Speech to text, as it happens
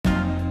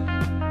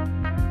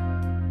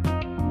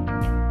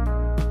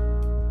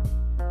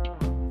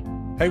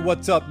Hey,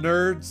 what's up,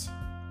 nerds?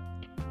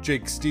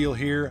 Jake Steele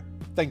here.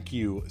 Thank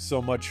you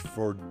so much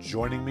for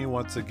joining me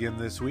once again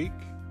this week.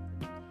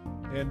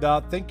 And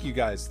thank you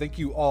guys. Thank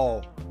you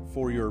all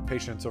for your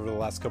patience over the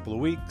last couple of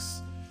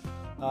weeks.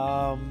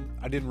 I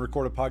didn't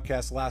record a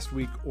podcast last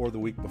week or the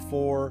week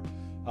before.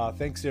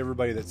 Thanks to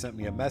everybody that sent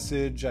me a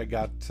message. I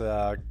got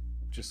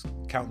just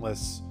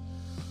countless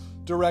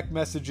direct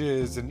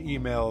messages and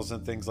emails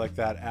and things like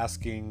that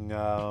asking,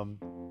 kind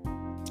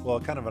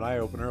of an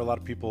eye-opener. A lot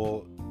of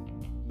people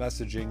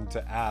messaging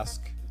to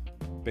ask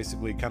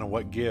basically kind of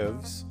what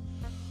gives.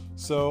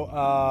 So,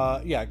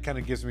 it kind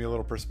of gives me a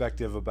little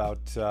perspective about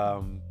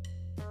how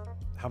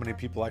many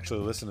people actually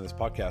listen to this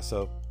podcast.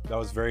 So that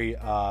was very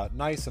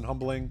nice and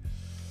humbling.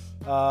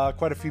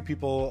 Quite a few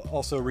people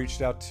also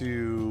reached out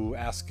to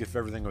ask if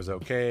everything was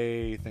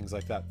okay, things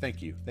like that.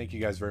 Thank you. Thank you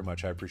guys very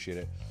much. I appreciate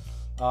it.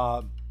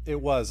 It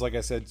was, like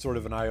I said, sort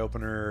of an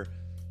eye-opener.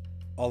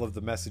 All of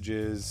the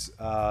messages,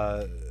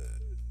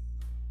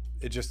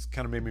 it just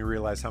kind of made me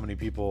realize how many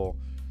people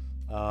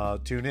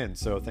tune in.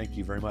 So thank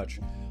you very much.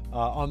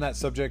 On that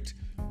subject,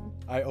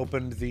 I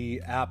opened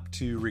the app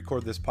to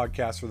record this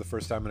podcast for the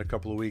first time in a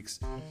couple of weeks.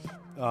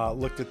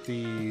 Looked at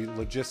the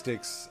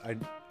logistics.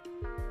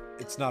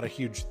 It's not a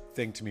huge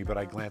thing to me, but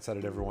I glance at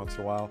it every once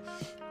in a while.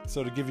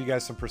 So to give you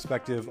guys some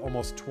perspective,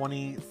 almost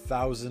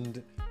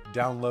 20,000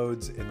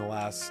 downloads in the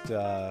last,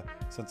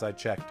 since I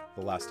checked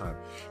the last time.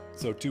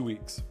 So 2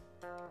 weeks,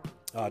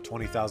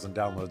 20,000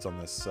 downloads on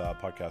this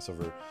podcast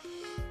over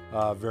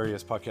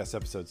various podcast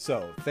episodes.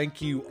 So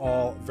thank you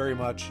all very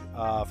much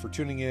for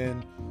tuning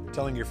in,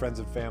 telling your friends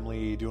and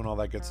family, doing all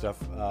that good stuff.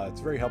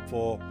 It's very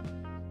helpful.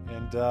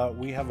 And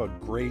we have a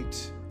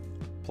great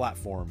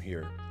platform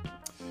here.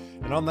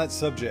 And on that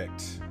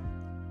subject,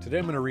 today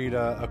I'm going to read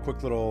a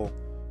quick little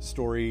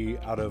story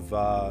out of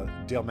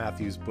Dale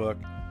Matthews' book,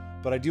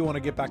 but I do want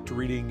to get back to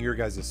reading your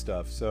guys'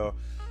 stuff. So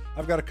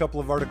I've got a couple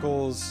of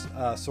articles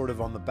sort of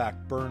on the back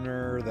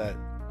burner that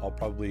I'll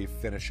probably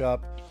finish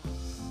up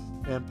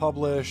and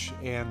publish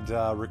and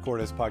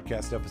record as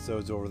podcast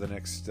episodes over the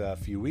next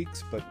few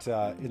weeks. But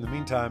in the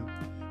meantime,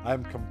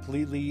 I'm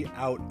completely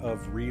out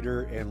of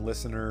reader and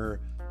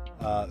listener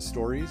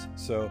stories.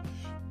 So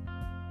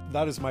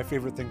that is my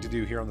favorite thing to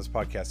do here on this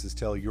podcast, is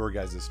tell your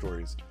guys'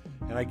 stories.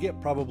 And I get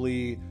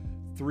probably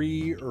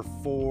 3 or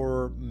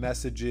 4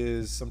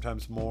 messages,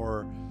 sometimes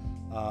more,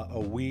 a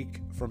week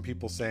from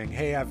people saying,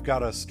 hey, I've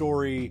got a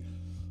story.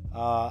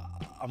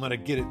 I'm going to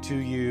get it to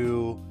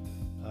you.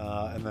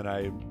 And then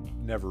I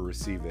never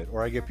receive it.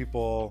 Or I get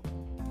people,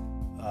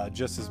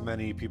 just as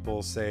many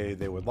people say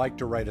they would like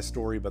to write a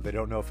story, but they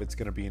don't know if it's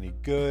going to be any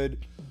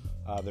good.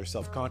 They're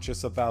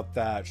self-conscious about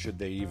that. Should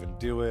they even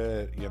do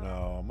it?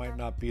 Might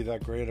not be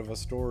that great of a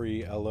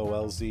story,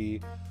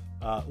 LOLZ.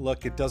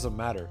 Look, it doesn't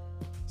matter.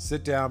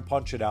 Sit down,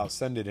 punch it out,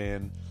 send it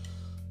in.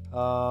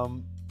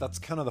 That's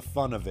kind of the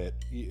fun of it.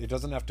 It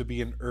doesn't have to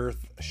be an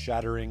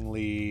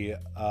earth-shatteringly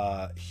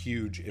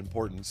huge,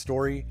 important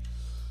story.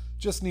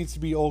 Just needs to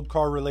be old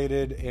car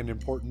related and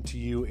important to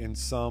you in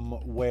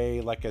some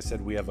way. Like I said,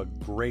 we have a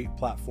great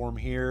platform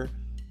here.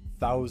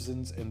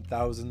 Thousands and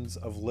thousands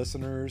of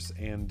listeners,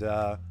 and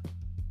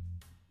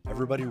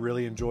everybody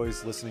really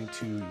enjoys listening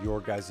to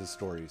your guys'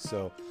 stories.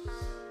 So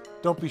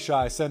don't be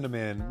shy, send them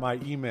in. My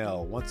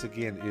email, once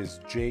again, is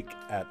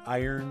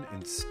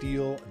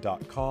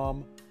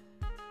jake@ironandsteel.com.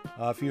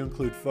 If you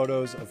include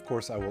photos, of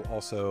course, I will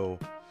also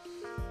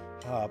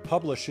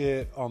publish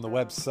it on the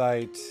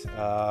website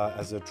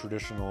as a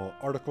traditional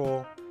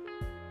article.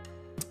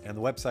 And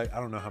the website, I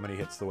don't know how many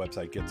hits the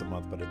website gets a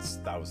month, but it's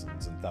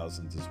thousands and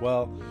thousands as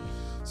well.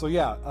 So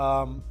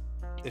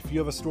if you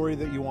have a story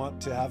that you want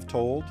to have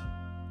told,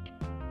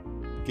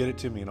 get it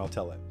to me and I'll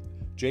tell it.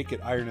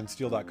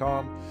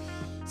 jake@ironandsteel.com.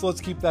 So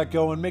let's keep that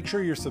going. Make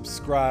sure you're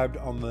subscribed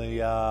on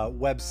the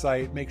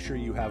website. Make sure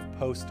you have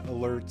post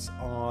alerts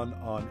on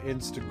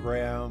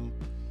Instagram.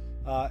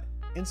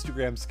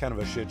 Instagram's kind of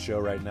a shit show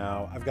right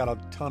now. I've got a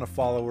ton of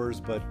followers,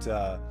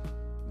 but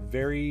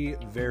very,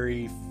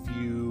 very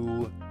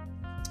few,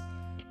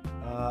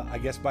 I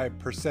guess by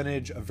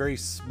percentage, a very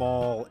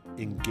small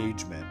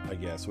engagement, I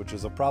guess, which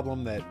is a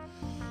problem that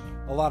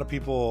a lot of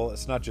people,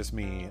 it's not just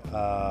me,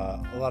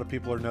 a lot of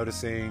people are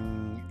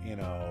noticing,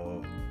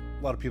 a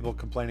lot of people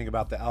complaining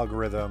about the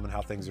algorithm and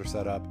how things are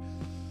set up.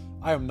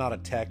 I am not a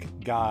tech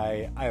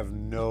guy. I have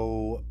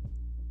no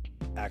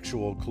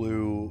actual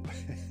clue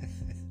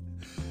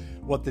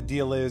what the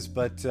deal is,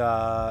 but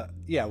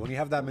when you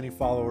have that many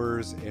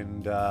followers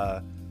and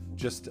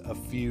just a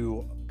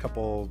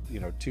couple,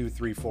 200,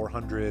 300,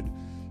 400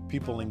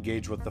 people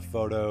engage with the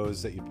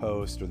photos that you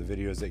post or the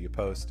videos that you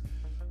post,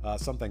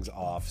 something's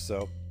off.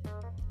 So,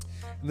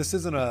 and this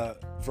isn't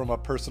from a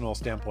personal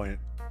standpoint,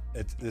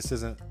 this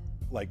isn't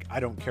like, I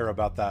don't care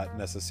about that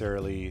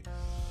necessarily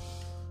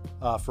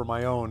for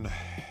my own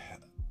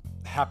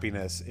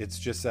happiness. It's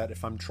just that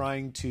if I'm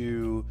trying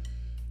to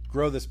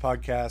grow this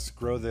podcast,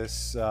 grow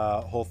this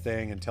whole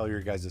thing and tell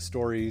your guys'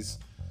 stories,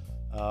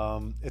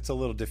 it's a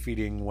little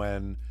defeating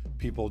when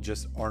people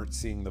just aren't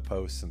seeing the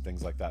posts and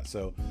things like that.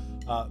 So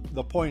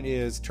the point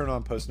is turn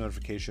on post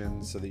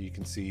notifications so that you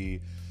can see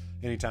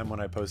anytime when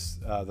I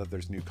post that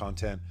there's new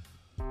content.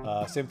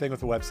 Same thing with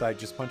the website.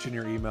 Just punch in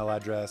your email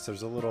address.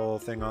 There's a little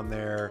thing on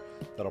there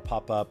that'll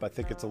pop up. I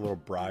think it's a little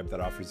bribe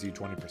that offers you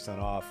 20%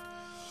 off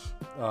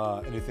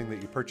anything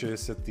that you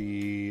purchase at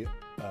the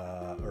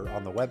or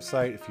on the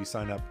website if you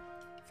sign up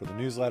for the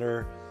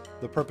newsletter.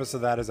 The purpose of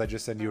that is I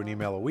just send you an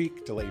email a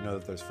week to let you know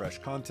that there's fresh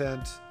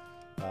content,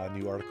 a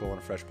new article, and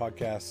a fresh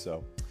podcast.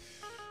 So,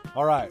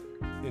 all right,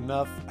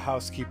 enough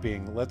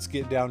housekeeping. Let's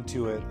get down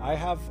to it. I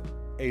have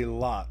a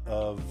lot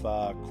of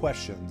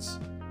questions,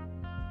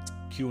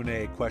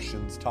 Q&A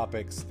questions,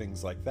 topics,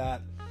 things like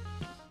that,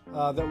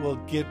 that we'll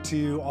get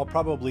to. I'll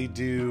probably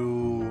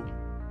do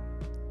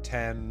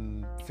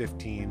 10,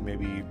 15,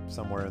 maybe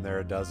somewhere in there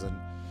a dozen.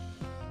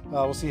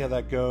 We'll see how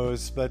that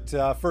goes. But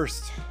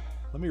first,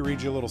 let me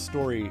read you a little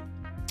story.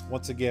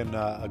 Once again,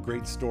 a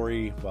great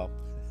story. Well,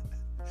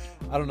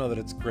 I don't know that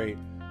it's great.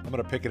 I'm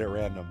going to pick it at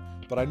random.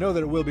 But I know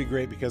that it will be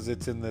great because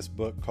it's in this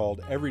book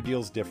called Every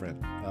Deal's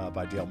Different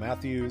by Dale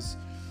Matthews.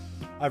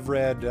 I've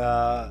read,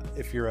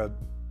 if you're a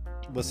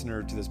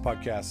listener to this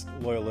podcast,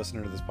 loyal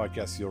listener to this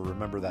podcast, you'll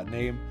remember that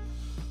name.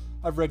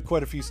 I've read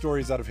quite a few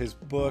stories out of his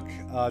book.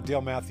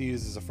 Dale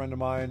Matthews is a friend of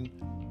mine,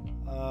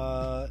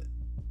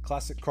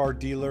 classic car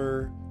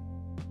dealer,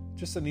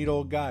 just a neat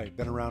old guy.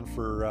 Been around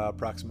for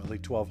approximately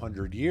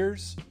 1,200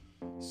 years.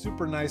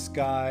 Super nice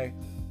guy.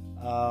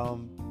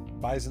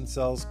 Buys and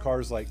sells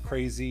cars like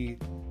crazy.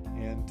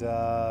 And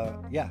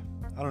yeah,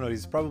 I don't know.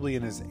 He's probably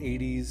in his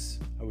 80s,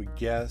 I would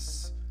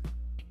guess.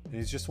 And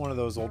he's just one of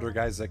those older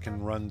guys that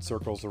can run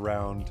circles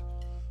around,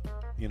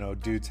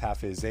 dudes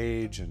half his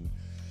age. And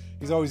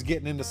he's always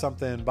getting into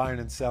something, buying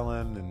and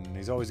selling. And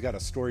he's always got a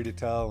story to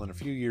tell. And a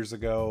few years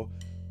ago,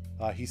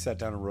 he sat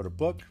down and wrote a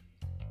book.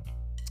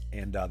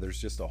 And there's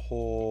just a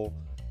whole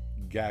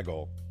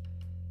gaggle.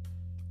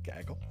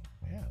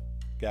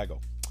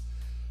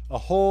 A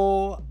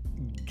whole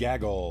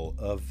gaggle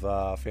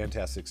of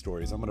fantastic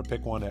stories. I'm going to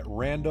pick one at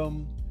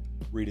random,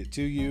 read it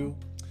to you,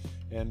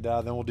 and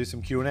then we'll do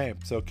some Q&A.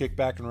 So kick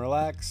back and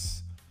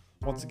relax.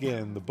 Once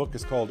again, the book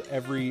is called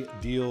Every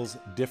Deal's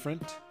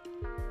Different,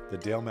 the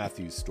Dale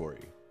Matthews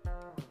story.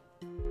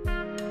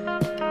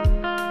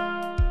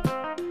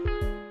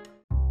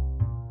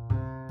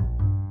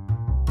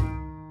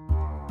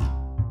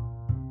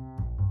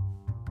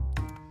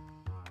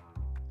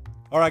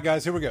 All right,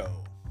 guys, here we go.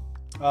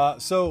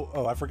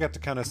 I forgot to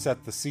kind of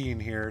set the scene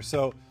here.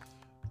 So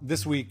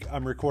this week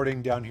I'm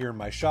recording down here in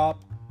my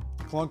shop,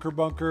 Clunker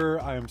Bunker.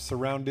 I am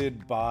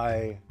surrounded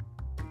by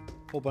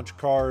a whole bunch of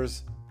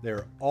cars.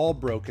 They're all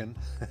broken.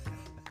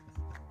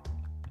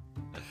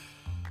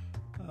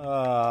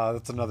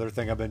 That's another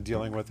thing I've been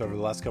dealing with over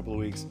the last couple of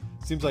weeks.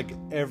 Seems like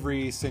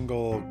every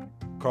single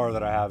car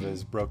that I have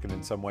is broken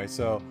in some way.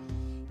 So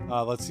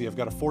let's see. I've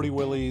got a 40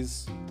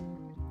 Willys.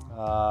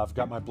 I've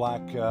got my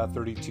black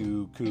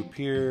 32 coupe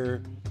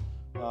here.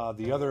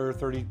 The other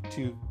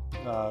 32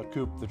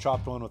 coupe, the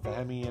chopped one with the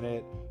Hemi in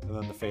it, and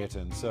then the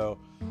Phaeton. So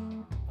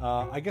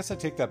I guess I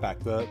take that back.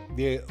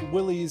 The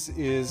Willys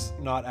is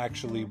not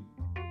actually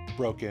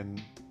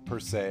broken per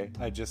se.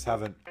 I just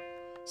haven't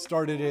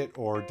started it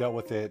or dealt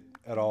with it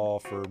at all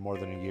for more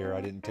than a year.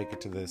 I didn't take it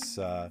to this.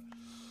 I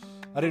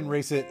didn't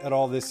race it at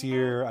all this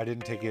year. I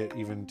didn't take it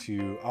even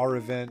to our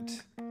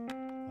event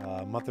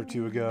a month or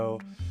two ago.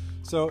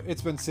 So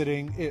it's been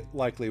sitting. It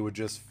likely would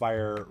just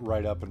fire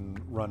right up and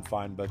run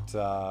fine. But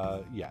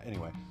yeah,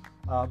 anyway.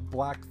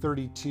 Black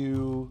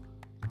 32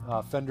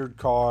 fendered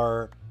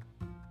car.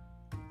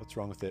 What's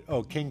wrong with it?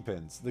 Oh,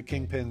 kingpins. The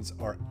kingpins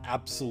are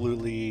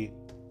absolutely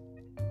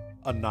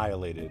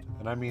annihilated.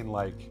 And I mean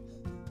like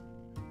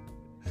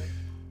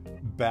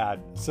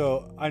bad.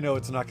 So I know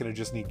it's not going to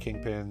just need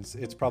kingpins.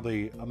 It's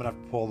probably, I'm going to have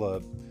to pull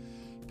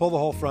the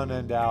whole front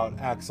end out.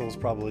 Axle's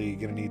probably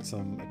going to need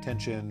some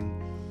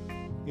attention.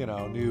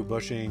 New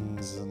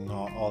bushings and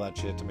all that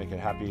shit to make it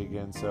happy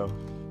again. So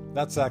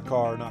that's that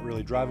car, not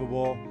really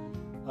drivable.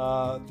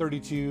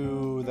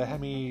 32, the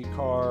Hemi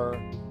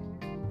car,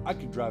 I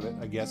could drive it,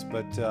 I guess,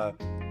 but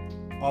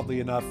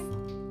oddly enough,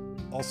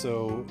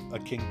 also a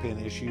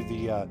kingpin issue.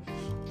 The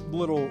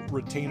little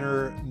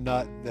retainer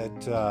nut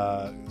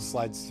that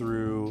slides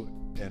through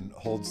and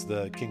holds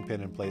the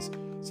kingpin in place,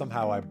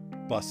 somehow I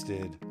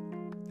busted.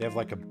 They have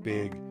like a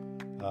big...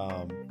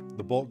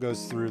 the bolt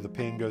goes through, the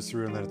pin goes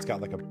through, and then it's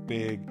got like a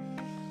big,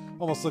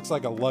 almost looks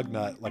like a lug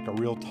nut, like a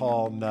real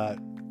tall nut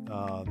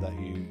that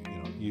you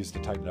use to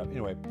tighten it up.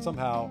 Anyway,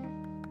 somehow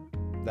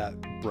that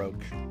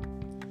broke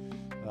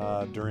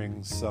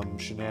during some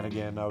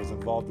shenanigan I was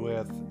involved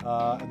with.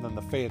 And then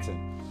the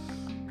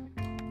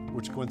Phaeton,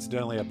 which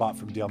coincidentally I bought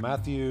from Dale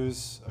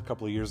Matthews a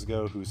couple of years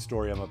ago, whose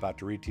story I'm about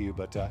to read to you.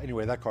 But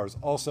anyway, that car's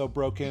also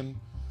broken.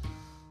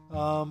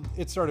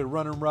 It started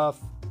running rough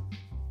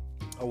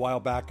a while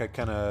back. I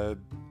kind of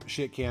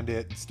shit-canned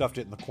it, stuffed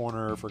it in the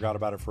corner, forgot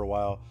about it for a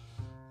while.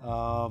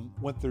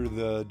 Went through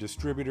the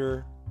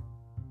distributor,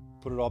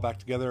 put it all back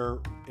together.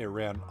 It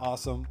ran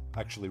awesome.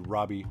 Actually,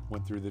 Robbie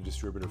went through the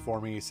distributor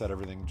for me, set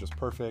everything just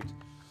perfect.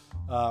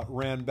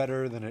 ran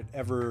better than it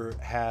ever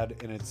had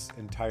in its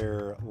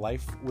entire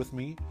life with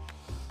me.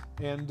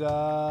 And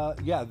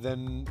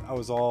then I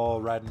was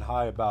all riding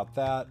high about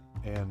that.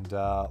 And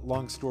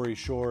long story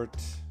short,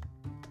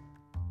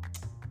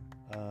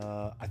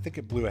 I think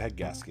it blew a head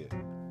gasket.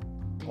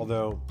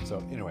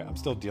 Anyway, I'm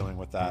still dealing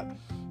with that.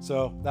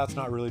 So that's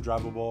not really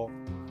drivable.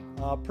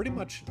 Pretty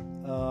much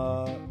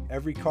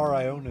every car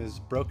I own is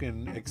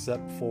broken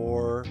except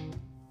for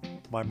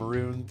my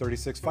maroon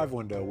 36.5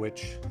 window,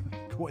 which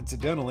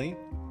coincidentally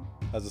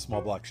has a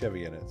small block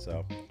Chevy in it.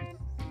 So,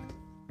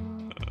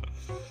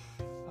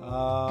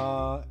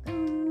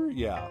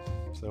 yeah.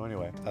 So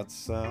anyway,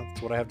 that's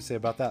what I have to say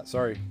about that.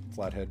 Sorry,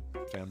 Flathead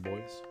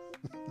fanboys.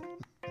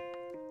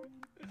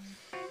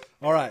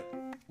 All right,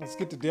 let's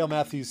get to Dale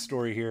Matthews'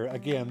 story here.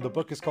 Again, the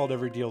book is called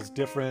Every Deal's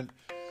Different.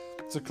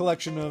 It's a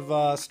collection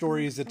of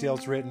stories that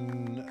Dale's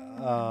written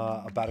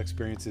about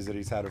experiences that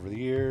he's had over the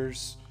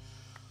years.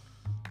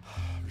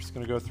 We're just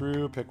going to go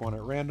through, pick one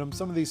at random.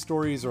 Some of these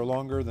stories are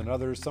longer than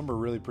others. Some are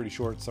really pretty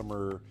short. Some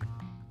are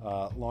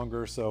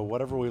longer. So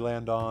whatever we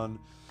land on,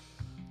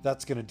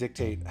 that's going to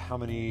dictate how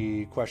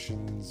many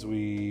questions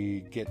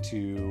we get to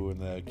in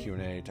the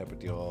Q&A type of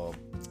deal.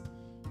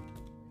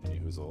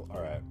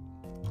 All right.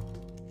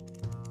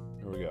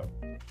 Here we go.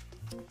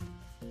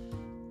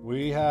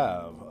 We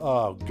have,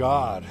 oh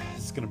God,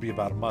 it's going to be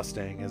about a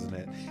Mustang, isn't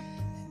it?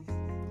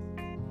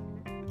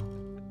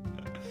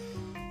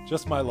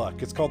 Just my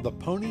luck. It's called the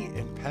Pony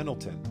in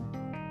Pendleton.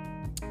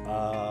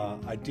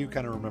 I do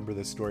kind of remember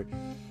this story.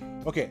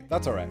 Okay,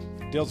 that's all right.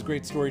 Dale's a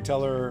great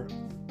storyteller.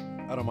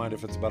 I don't mind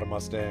if it's about a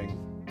Mustang.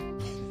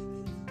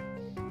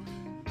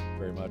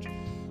 Very much.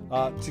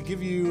 To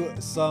give you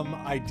some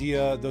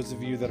idea, those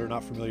of you that are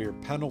not familiar,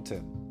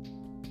 Pendleton.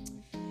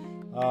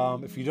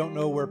 If you don't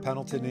know where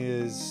Pendleton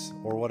is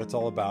or what it's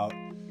all about,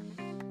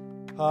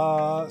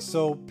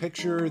 so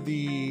picture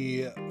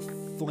the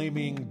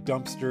flaming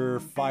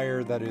dumpster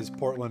fire that is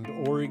Portland,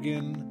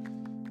 Oregon.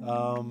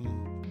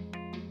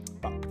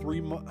 About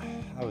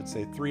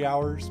 3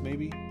 hours,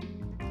 maybe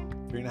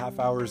 3.5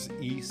 hours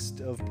east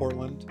of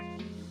Portland.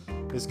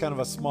 It's kind of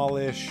a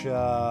smallish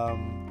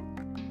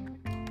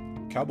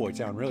cowboy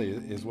town, really,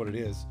 is what it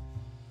is.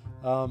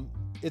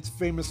 It's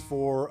famous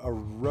for a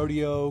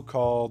rodeo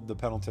called the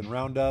Pendleton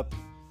Roundup,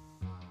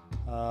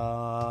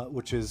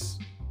 which is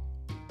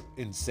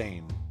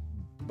insane,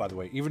 by the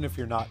way. Even if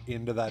you're not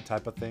into that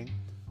type of thing,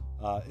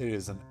 it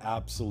is an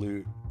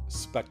absolute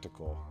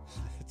spectacle.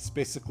 It's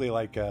basically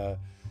like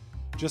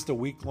just a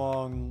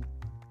week-long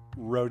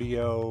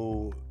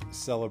rodeo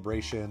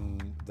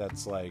celebration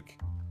that's like,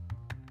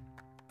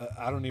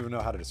 I don't even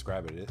know how to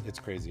describe it. It's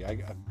crazy.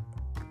 I'm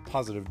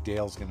positive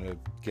Dale's going to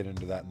get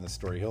into that in this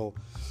story. He'll,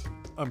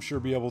 I'm sure,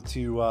 be able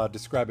to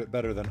describe it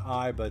better than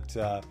I, but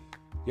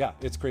yeah,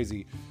 it's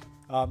crazy.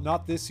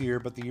 Not this year,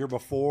 but the year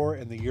before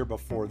and the year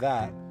before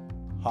that,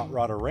 Hot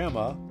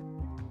Rodorama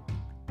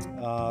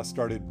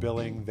started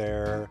billing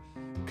their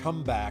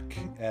comeback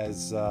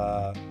as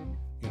the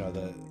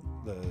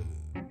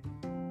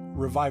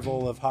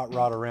revival of Hot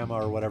Rodorama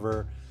or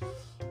whatever.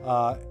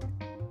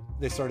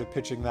 They started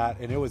pitching that,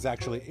 and it was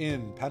actually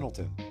in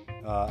Pendleton.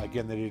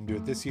 Again, they didn't do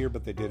it this year,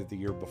 but they did it the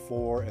year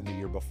before and the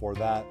year before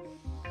that.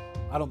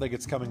 I don't think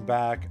it's coming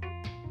back.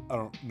 I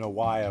don't know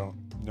why. I don't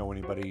know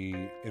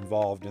anybody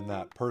involved in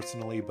that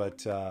personally,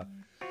 but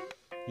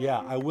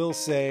yeah, I will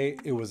say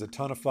it was a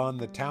ton of fun.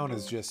 The town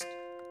is just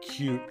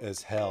cute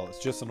as hell. It's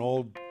just an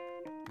old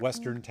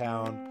western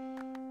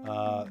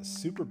town,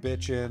 super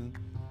bitchin'.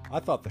 I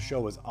thought the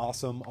show was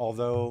awesome,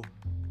 although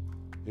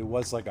it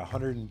was like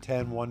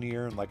 110 one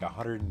year and like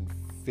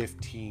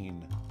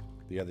 115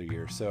 the other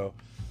year. So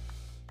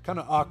kind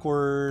of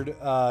awkward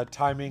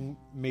timing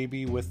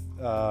maybe with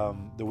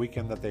the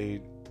weekend that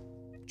they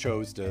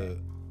chose to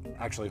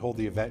actually hold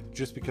the event,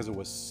 just because it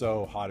was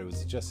so hot. It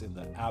was just in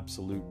the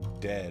absolute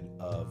dead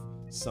of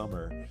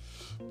summer,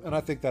 and I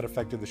think that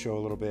affected the show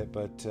a little bit.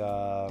 But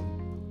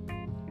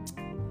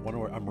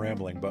I'm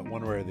rambling, but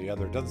one way or the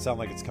other, it doesn't sound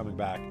like it's coming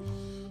back.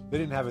 They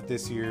didn't have it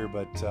this year,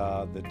 but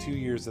the 2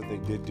 years that they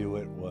did do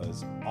it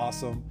was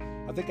awesome.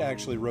 I think I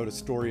actually wrote a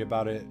story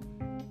about it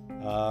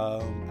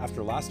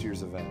after last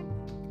year's event.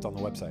 It's on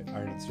the website,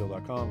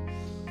 ironandsteel.com.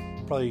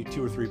 Probably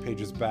 2 or 3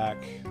 pages back,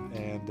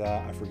 and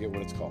I forget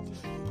what it's called.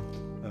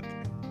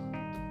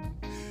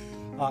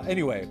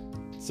 Anyway,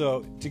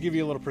 so to give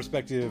you a little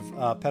perspective,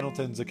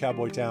 Pendleton's a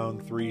cowboy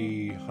town,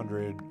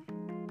 300,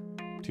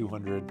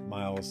 200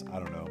 miles, I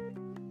don't know,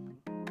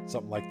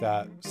 something like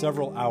that,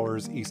 several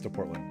hours east of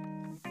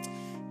Portland.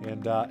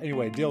 And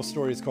anyway, Dale's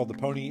story is called The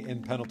Pony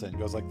in Pendleton. It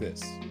goes like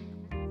this.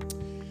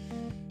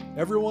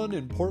 Everyone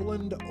in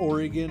Portland,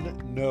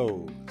 Oregon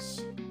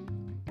knows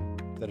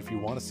that if you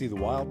want to see the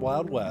Wild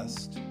Wild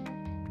West,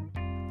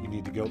 you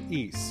need to go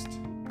east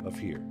of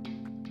here.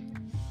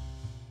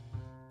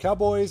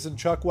 Cowboys and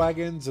chuck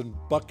wagons and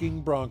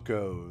bucking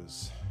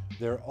broncos,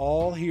 they're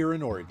all here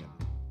in Oregon.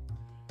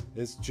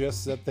 It's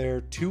just that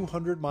they're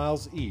 200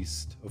 miles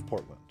east of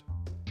Portland.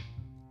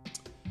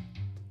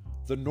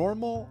 The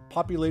normal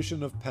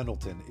population of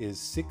Pendleton is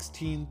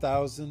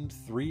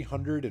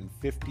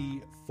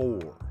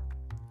 16,354.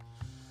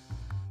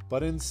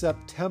 But in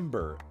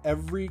September,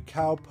 every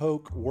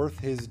cowpoke worth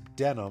his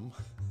denim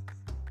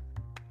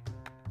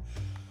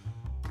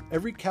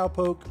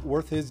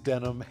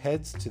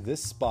heads to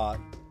this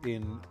spot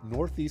in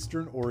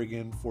northeastern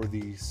Oregon for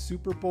the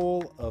Super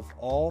Bowl of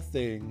all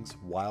things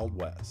Wild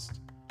West,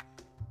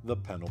 the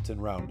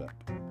Pendleton Roundup.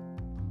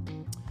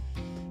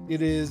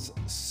 It is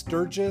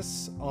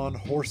Sturgis on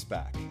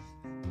horseback.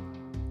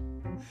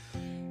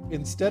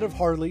 Instead of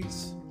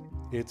Harleys,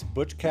 it's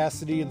Butch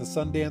Cassidy and the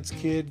Sundance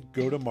Kid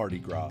go to Mardi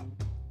Gras,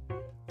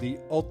 the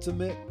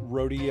ultimate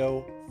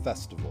rodeo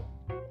festival.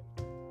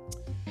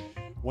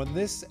 When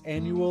this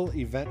annual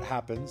event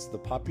happens, the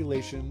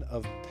population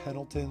of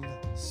Pendleton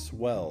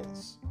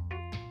swells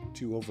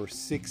to over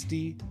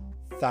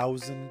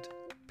 60,000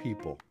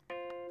 people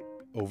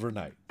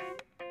overnight.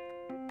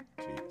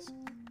 Jeez.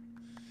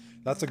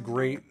 That's a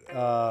great,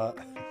 that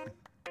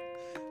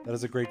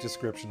is a great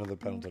description of the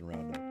Pendleton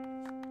Roundup.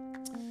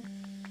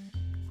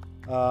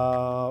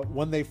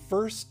 When they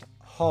first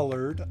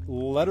hollered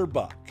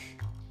Letterbuck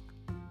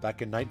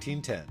back in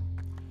 1910,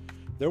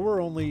 there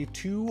were only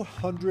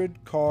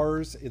 200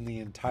 cars in the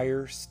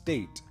entire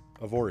state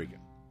of Oregon.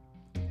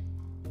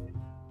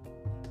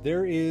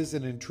 There is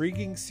an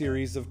intriguing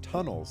series of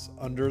tunnels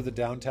under the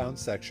downtown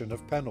section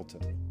of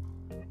Pendleton.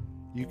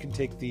 You can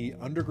take the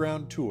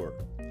underground tour.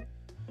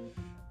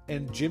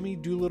 And Jimmy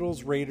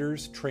Doolittle's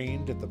Raiders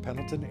trained at the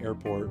Pendleton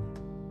Airport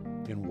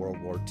in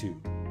World War II.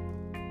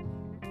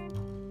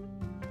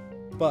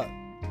 But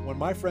when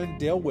my friend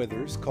Dale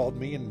Withers called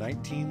me in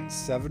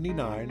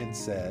 1979 and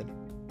said,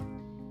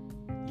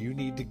 "You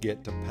need to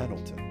get to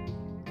Pendleton,"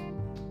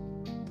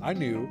 I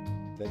knew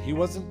that he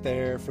wasn't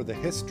there for the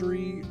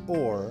history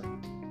or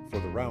for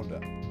the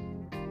roundup.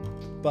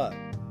 But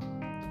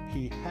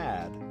he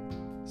had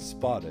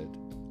spotted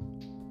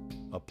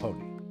a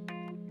pony.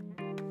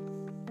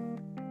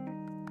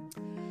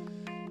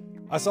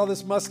 "I saw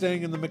this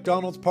Mustang in the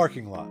McDonald's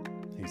parking lot,"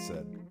 he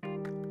said.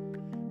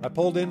 "I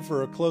pulled in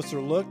for a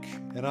closer look,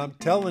 and I'm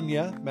telling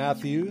you,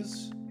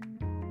 Matthews,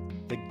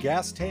 the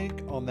gas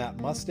tank on that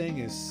Mustang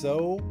is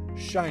so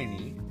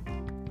shiny.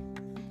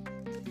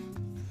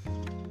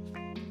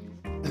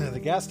 The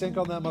gas tank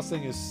on that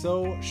Mustang is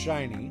so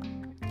shiny.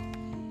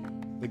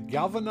 The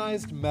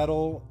galvanized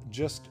metal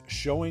just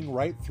showing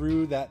right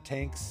through that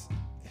tank's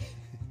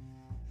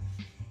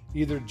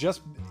either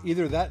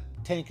that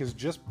tank has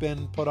just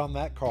been put on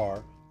that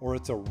car, or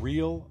it's a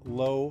real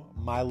low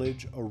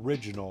mileage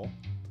original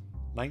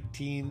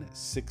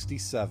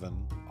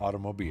 1967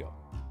 automobile."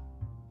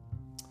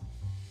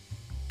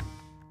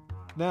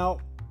 Now,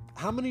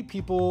 how many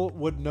people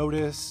would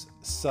notice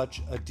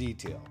such a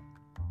detail?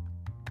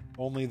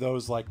 Only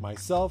those like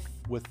myself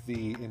with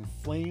the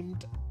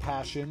inflamed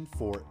passion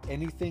for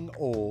anything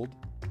old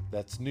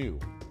that's new.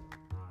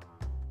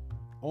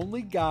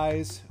 Only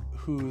guys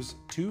whose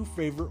two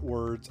favorite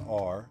words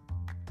are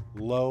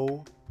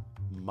low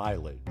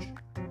mileage.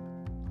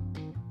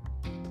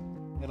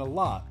 And a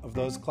lot of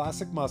those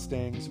classic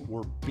Mustangs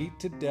were beat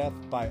to death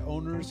by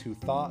owners who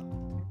thought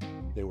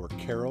they were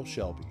Carroll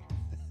Shelby.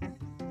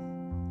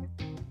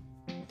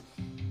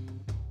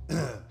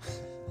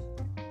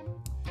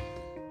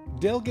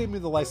 Dale gave me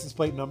the license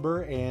plate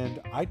number and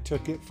I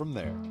took it from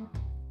there.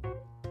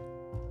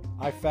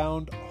 I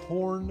found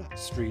Horn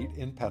Street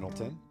in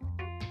Pendleton,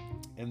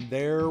 and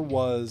there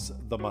was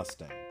the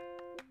Mustang.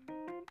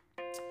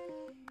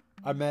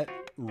 I met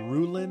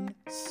Rulin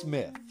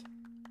Smith.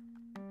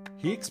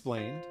 He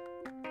explained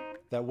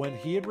that when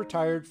he had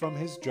retired from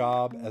his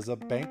job as a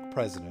bank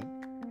president,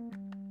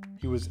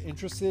 he was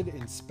interested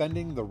in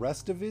spending the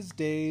rest of his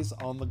days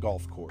on the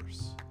golf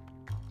course.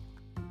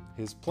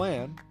 His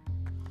plan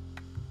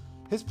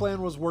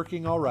was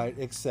working all right,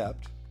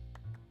 except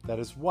that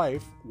his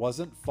wife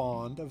wasn't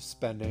fond of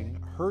spending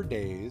her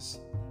days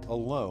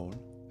alone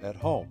at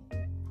home.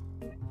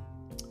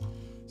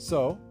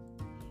 So,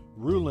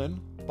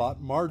 Rulin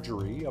bought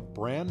Marjorie a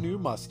brand new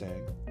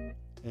Mustang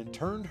and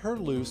turned her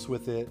loose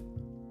with it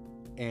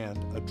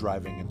and a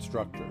driving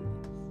instructor.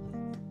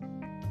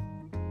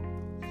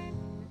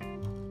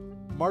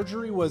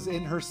 Marjorie was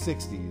in her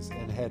 60s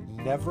and had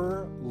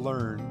never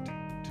learned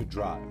to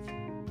drive.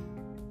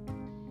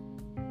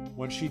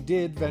 When she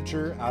did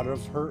venture out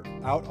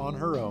on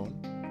her own,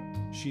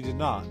 she did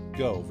not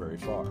go very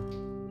far.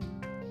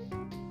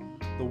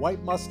 The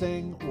white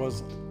Mustang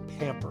was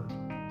pampered,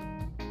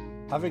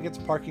 having its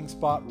parking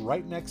spot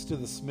right next to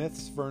the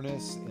Smith's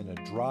furnace in a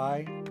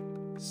dry,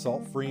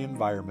 salt-free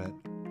environment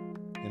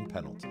in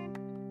Pendleton.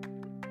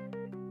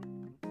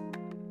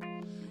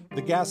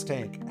 The gas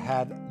tank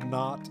had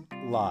not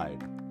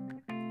lied.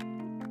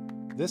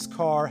 This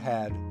car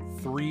had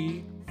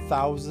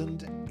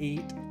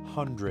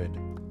 3,800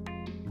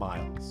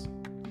 miles.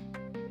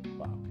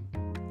 Wow.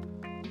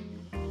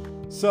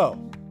 So,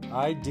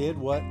 I did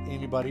what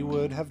anybody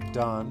would have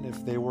done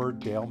if they were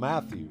Dale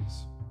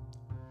Matthews.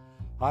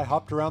 I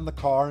hopped around the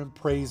car and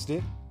praised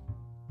it.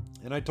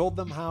 and I told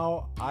them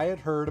how I had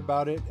heard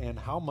about it and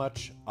how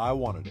much I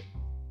wanted it.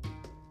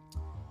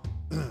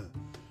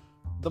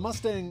 The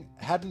Mustang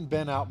hadn't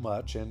been out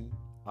much, and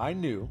I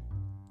knew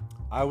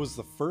I was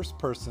the first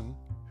person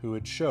who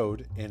had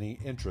showed any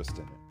interest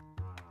in it.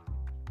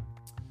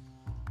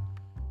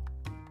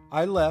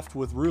 I left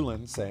with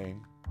Rulin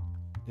saying,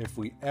 "If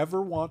we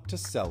ever want to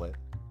sell it,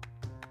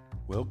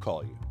 we'll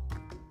call you."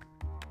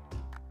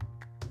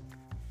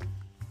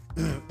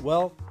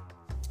 Well,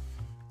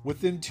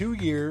 within 2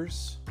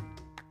 years,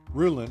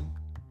 Rulin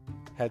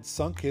had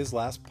sunk his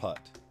last putt.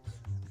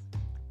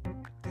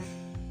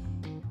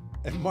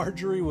 And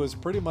Marjorie was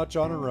pretty much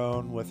on her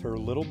own with her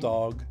little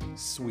dog,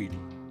 Sweetie.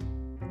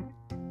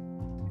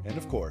 And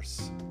of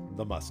course,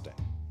 the Mustang.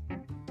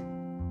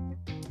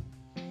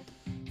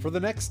 For the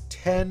next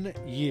 10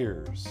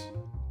 years,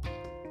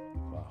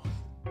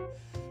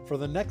 For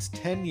the next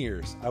 10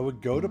 years, I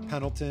would go to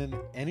Pendleton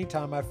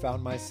anytime I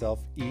found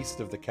myself east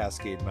of the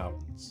Cascade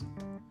Mountains.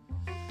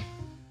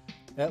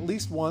 At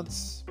least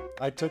once,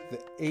 I took the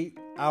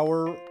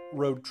 8-hour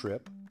road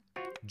trip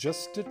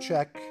just to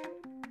check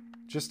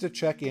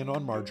in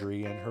on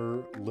Marjorie and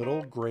her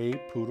little gray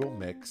poodle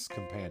mix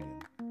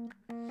companion.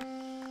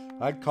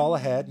 I'd call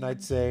ahead and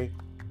I'd say,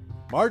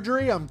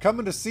 "Marjorie, I'm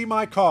coming to see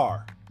my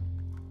car."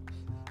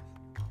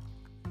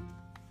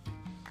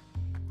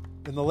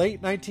 In the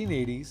late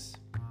 1980s,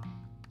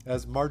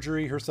 as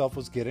Marjorie herself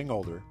was getting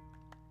older,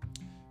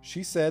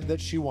 she said that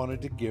she wanted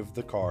to give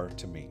the car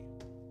to me.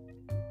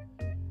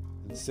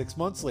 And 6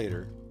 months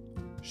later,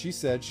 she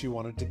said she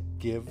wanted to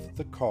give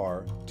the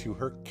car to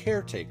her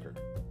caretaker.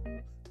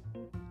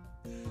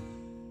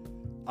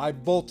 I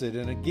bolted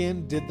and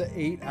again did the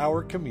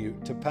 8-hour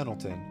commute to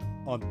Pendleton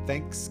on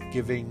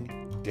Thanksgiving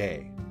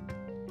Day.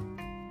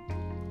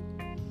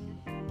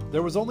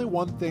 There was only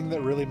one thing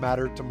that really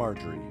mattered to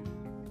Marjorie,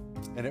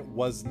 and it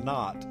was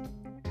not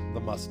the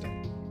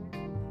Mustang.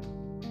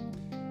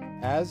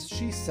 As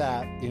she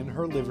sat in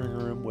her living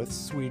room with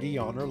Sweetie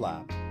on her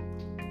lap,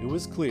 it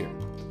was clear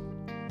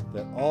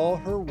that all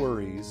her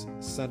worries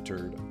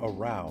centered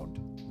around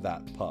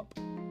that pup.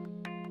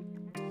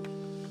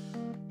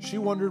 She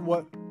wondered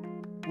what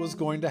was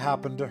going to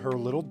happen to her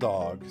little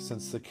dog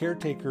since the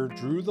caretaker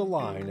drew the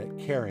line at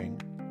caring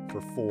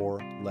for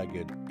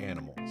 4-legged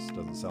animals.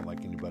 Doesn't sound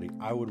like anybody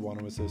I would want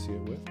to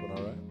associate with, but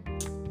all right.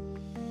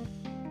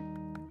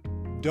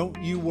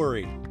 "Don't you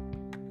worry,"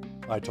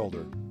 I told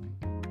her.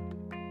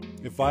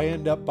 "If I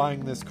end up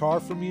buying this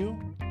car from you,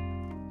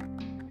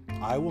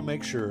 I will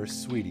make sure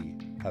Sweetie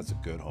has a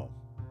good home."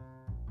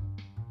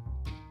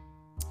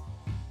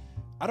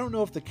 I don't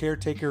know if the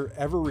caretaker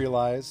ever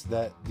realized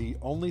that the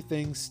only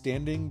thing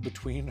standing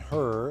between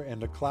her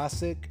and a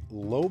classic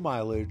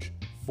low-mileage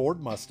Ford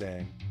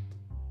Mustang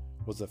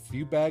was a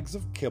few bags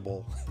of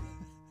kibble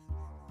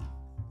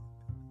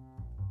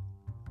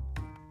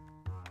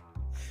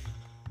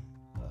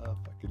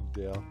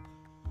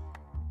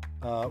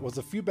was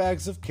a few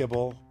bags of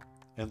kibble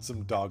and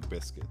some dog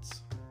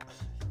biscuits.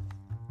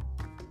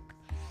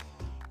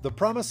 The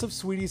promise of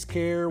Sweetie's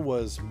care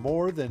was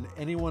more than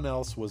anyone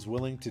else was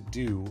willing to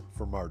do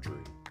for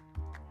Marjorie.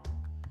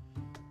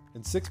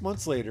 And 6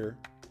 months later,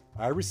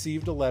 I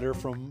received a letter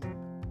from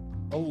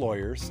a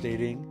lawyer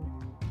stating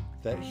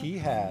that he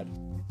had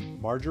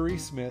Marjorie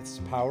Smith's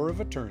power of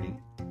attorney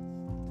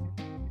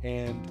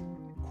and,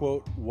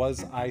 quote,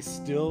 "was I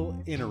still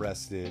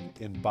interested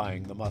in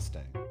buying the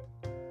Mustang?"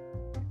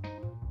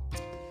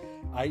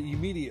 I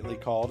immediately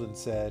called and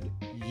said,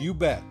 "You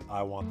bet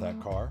I want that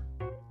car."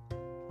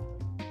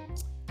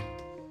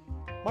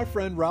 My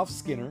friend Ralph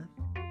Skinner,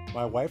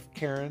 my wife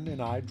Karen, and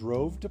I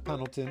drove to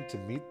Pendleton to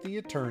meet the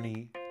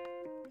attorney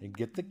and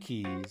get the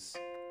keys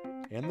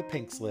and the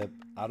pink slip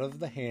out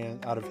of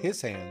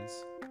his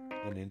hands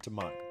and into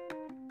mine.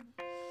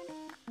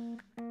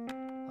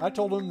 I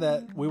told him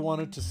that we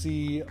wanted to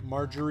see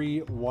Marjorie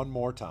one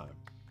more time.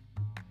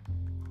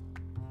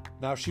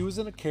 Now, she was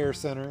in a care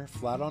center,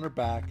 flat on her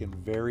back and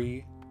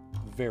very,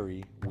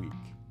 very weak.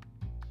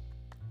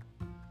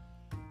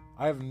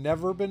 I have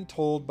never been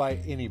told by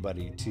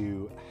anybody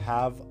to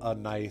have a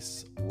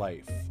nice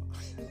life.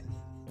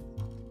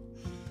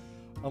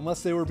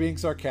 Unless they were being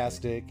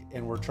sarcastic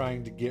and were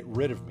trying to get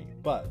rid of me.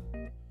 But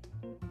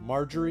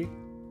Marjorie,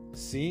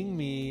 seeing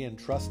me and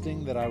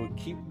trusting that I would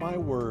keep my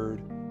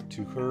word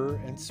to her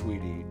and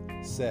Sweetie,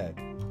 said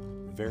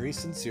very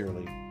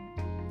sincerely,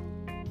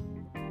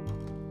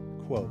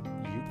 quote,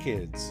 "You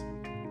kids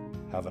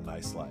have a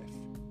nice life."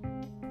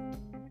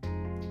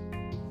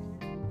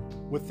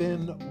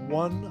 Within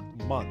 1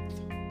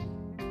 month,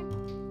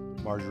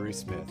 Marjorie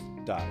Smith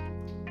died.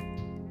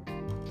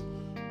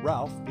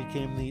 Ralph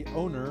became the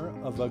owner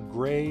of a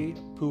gray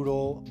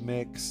poodle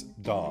mix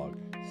dog.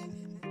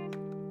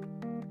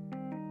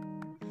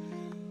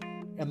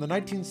 And the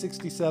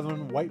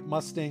 1967 white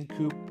Mustang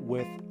coupe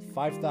with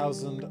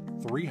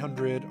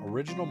 5,300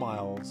 original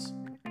miles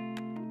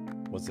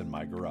was in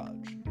my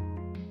garage.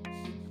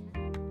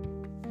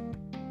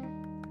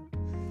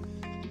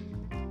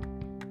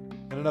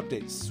 And an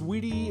update,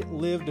 Sweetie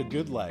lived a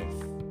good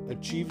life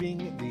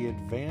achieving the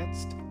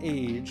advanced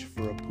age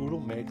for a poodle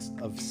mix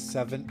of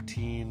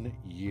 17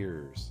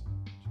 years.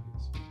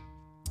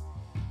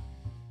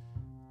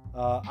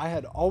 I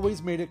had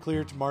always made it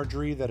clear to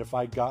Marjorie that if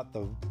I got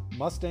the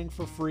Mustang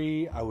for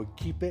free, I would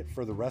keep it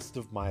for the rest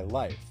of my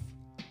life.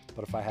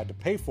 But if I had to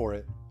pay for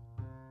it,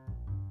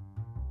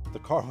 the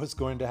car was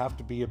going to have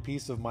to be a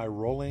piece of my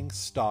rolling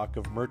stock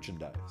of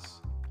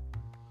merchandise.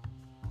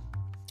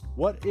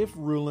 What if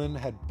Rulin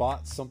had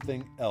bought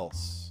something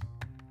else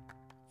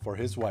for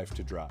his wife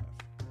to drive?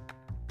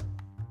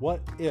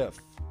 What if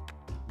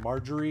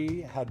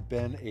Marjorie had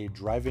been a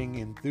driving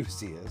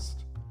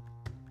enthusiast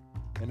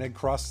and had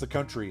crossed the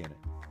country in it?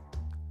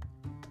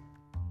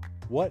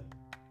 What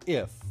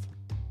if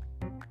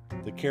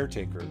the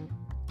caretaker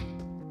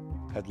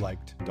had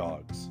liked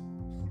dogs?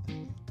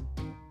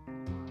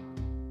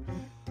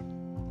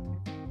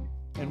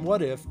 And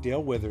what if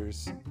Dale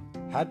Withers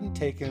hadn't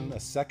taken a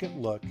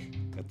second look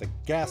at the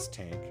gas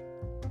tank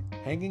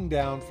hanging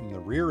down from the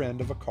rear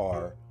end of a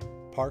car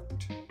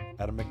parked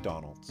at a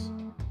McDonald's?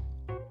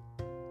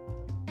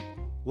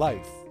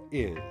 Life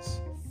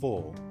is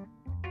full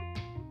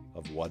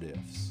of what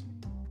ifs.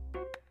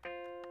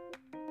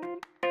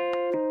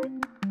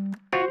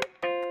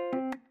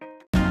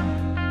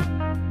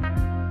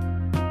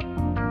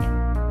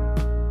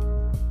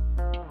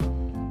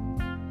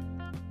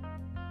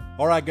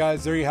 All right,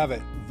 guys, there you have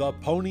it. The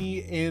Pony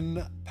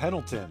in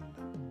Pendleton.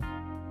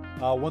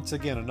 Once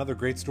again, another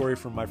great story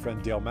from my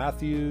friend Dale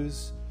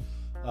Matthews.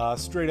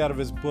 Straight out of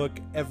his book,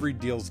 Every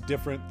Deal's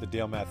Different, the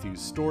Dale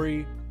Matthews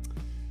story.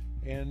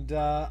 And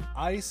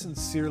I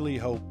sincerely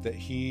hope that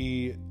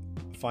he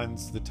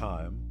finds the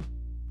time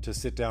to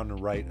sit down and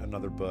write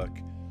another book.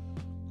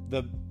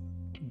 The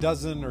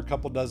dozen or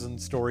couple dozen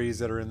stories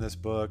that are in this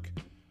book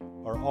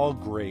are all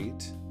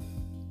great,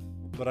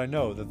 but I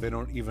know that they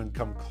don't even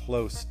come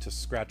close to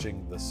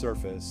scratching the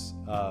surface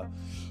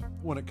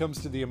when it comes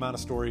to the amount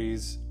of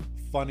stories,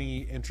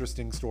 funny,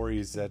 interesting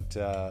stories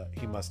that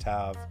he must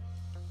have,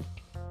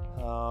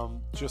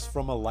 just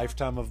from a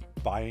lifetime of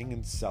buying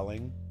and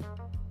selling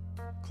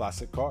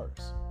classic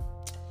cars.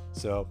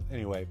 So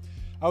anyway,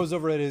 I was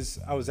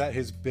at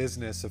his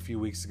business a few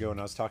weeks ago, and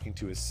I was talking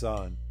to his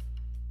son,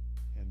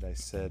 and I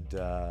said,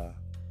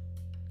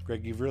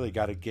 Greg, you've really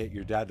got to get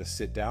your dad to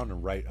sit down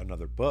and write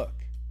another book.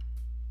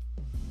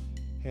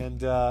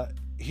 And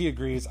he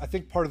agrees. I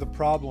think part of the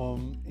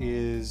problem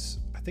is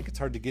I think it's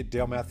hard to get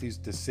Dale Matthews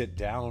to sit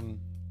down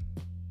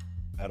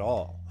at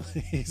all.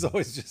 He's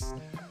always just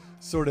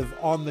sort of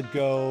on the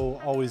go,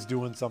 always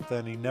doing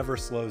something. He never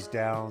slows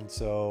down.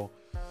 So,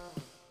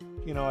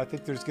 I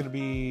think there's going to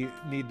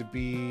need to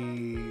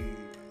be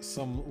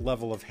some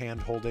level of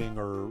hand-holding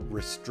or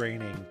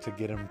restraining to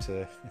get him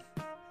to...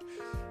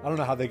 I don't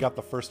know how they got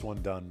the first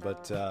one done,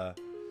 but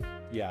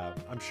yeah,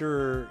 I'm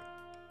sure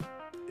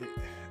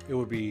it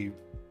would be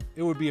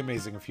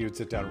amazing if he would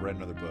sit down and write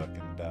another book,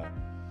 and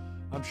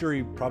I'm sure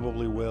he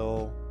probably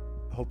will.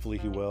 Hopefully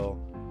he will,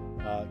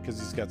 because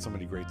he's got so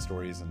many great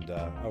stories, and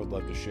I would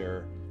love to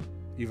share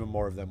even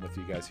more of them with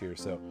you guys here.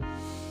 So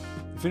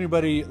if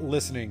anybody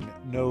listening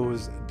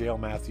knows Dale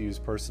Matthews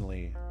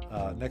personally,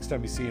 next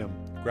time you see him,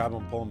 grab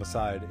him, pull him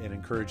aside, and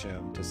encourage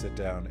him to sit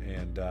down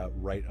and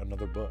write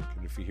another book.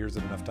 And if he hears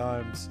it enough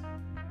times,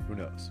 who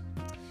knows?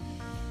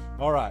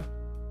 All right,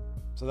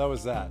 so that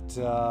was that.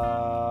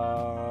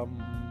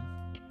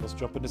 Let's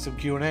jump into some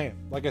Q&A.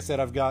 Like I said,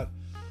 I've got,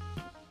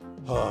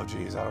 I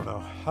don't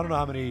know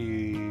how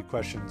many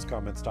questions,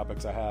 comments,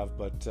 topics I have,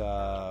 but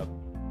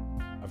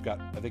I've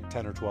got, I think,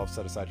 10 or 12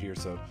 set aside here.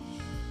 So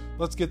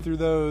let's get through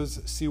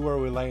those, see where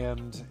we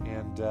land,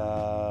 and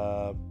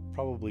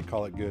probably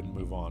call it good and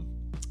move on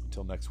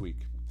until next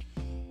week.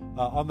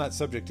 On that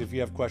subject, if you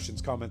have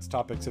questions, comments,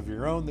 topics of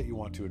your own that you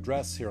want to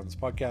address here on this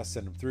podcast,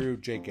 send them through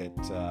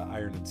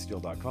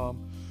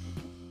jake@ironandsteel.com,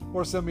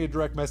 or send me a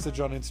direct message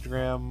on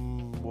Instagram,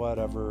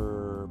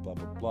 whatever, blah,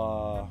 blah,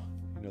 blah.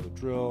 You know the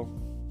drill.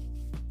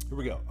 Here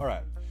we go. All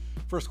right.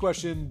 First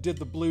question, did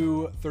the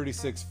blue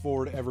 36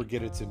 Ford ever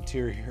get its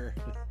interior?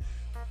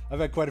 I've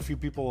had quite a few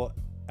people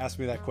ask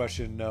me that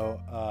question. No,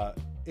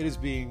 it is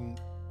being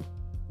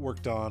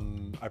worked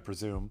on, I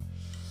presume.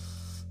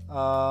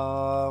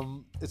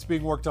 It's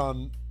being worked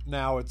on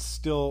now. It's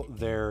still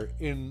there.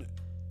 In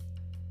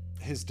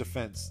his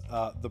defense,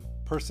 the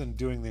person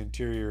doing the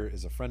interior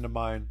is a friend of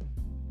mine,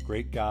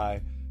 great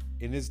guy.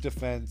 In his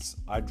defense,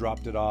 I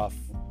dropped it off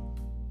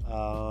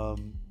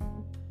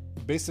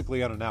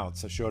basically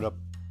unannounced. I showed up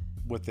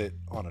with it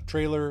on a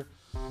trailer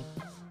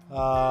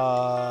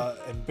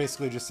and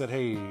basically just said,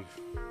 hey,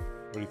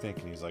 what do you think?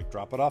 And he's like,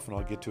 drop it off and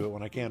I'll get to it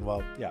when I can.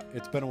 Well, yeah,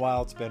 it's been a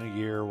while. It's been a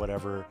year,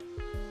 whatever.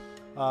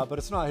 But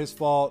it's not his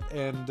fault.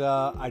 And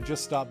I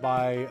just stopped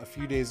by a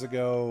few days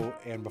ago,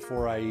 and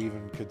before I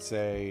even could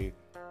say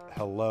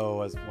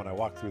hello, when I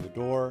walked through the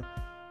door,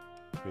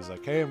 he was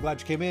like, hey, I'm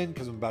glad you came in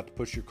because I'm about to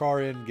push your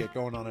car in, get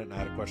going on it, and I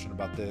had a question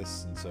about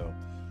this. And so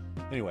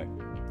anyway,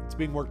 it's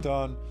being worked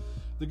on.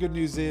 The good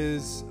news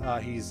is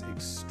he's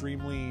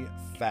extremely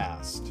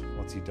fast.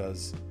 Once he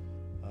does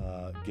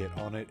get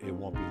on it, it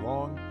won't be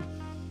long.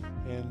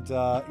 And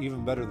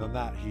even better than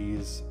that,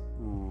 he's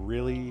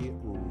really,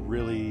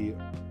 really,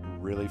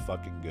 really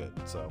fucking good.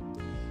 So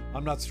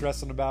I'm not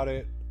stressing about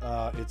it.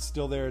 It's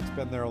still there. It's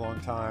been there a long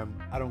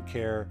time. I don't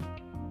care.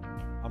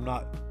 I'm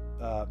not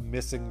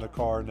missing the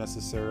car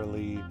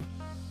necessarily.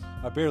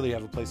 I barely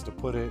have a place to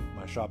put it.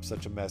 My shop's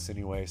such a mess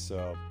anyway.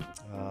 So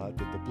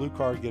did the blue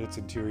car get its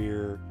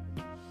interior?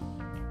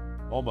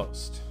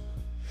 Almost.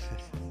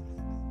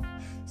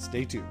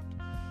 Stay tuned.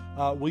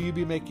 Will you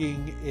be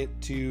making it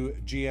to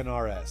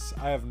GNRS?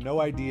 I have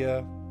no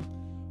idea.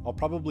 I'll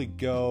probably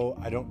go.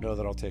 I don't know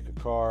that I'll take a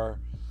car,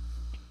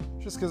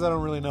 just because I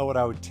don't really know what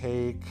I would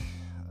take.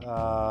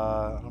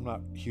 I'm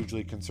not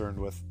hugely concerned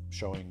with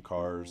showing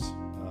cars,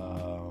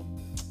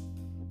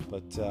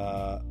 but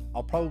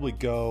I'll probably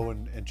go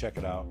and check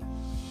it out.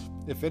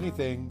 If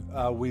anything,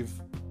 we've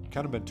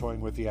kind of been toying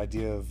with the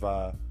idea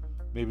of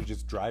maybe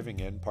just driving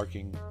in,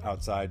 parking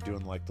outside,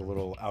 doing like the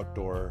little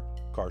outdoor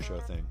car show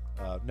thing.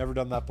 Never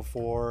done that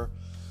before.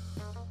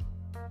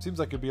 Seems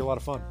like it'd be a lot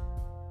of fun.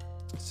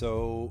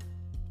 So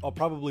I'll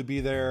probably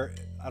be there.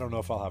 I don't know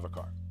if I'll have a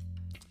car.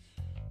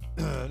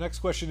 Next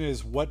question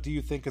is, what do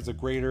you think is a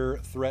greater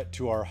threat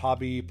to our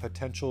hobby?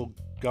 Potential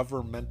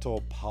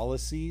governmental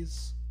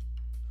policies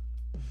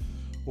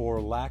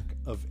or lack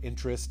of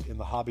interest in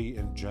the hobby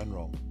in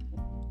general?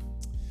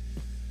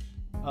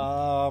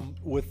 Well,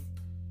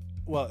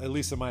 at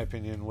least in my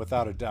opinion,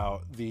 without a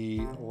doubt,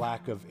 the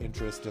lack of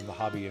interest in the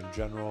hobby in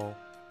general.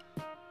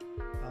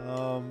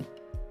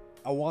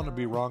 I want to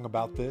be wrong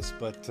about this,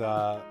 but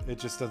it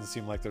just doesn't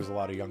seem like there's a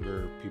lot of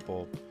younger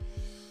people,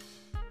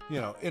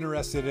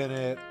 interested in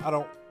it. I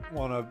don't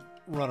want to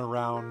run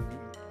around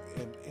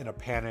in a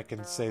panic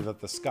and say that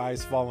the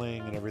sky's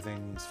falling and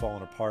everything's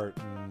falling apart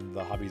and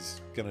the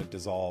hobby's going to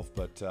dissolve,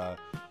 but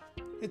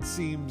it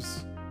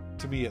seems,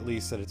 to me at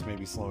least, that it's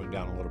maybe slowing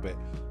down a little bit.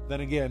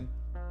 Then again,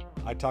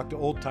 I talk to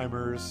old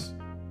timers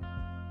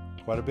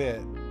quite a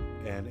bit,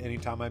 and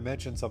anytime I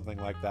mention something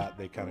like that,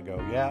 they kind of go,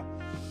 yeah,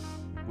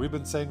 we've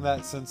been saying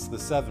that since the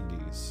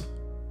 70s.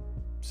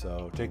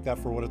 So take that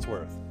for what it's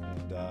worth.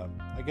 And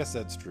I guess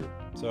that's true.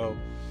 So,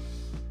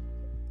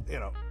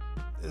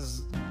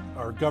 is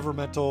our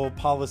governmental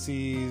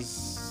policies,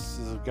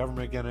 is the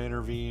government going to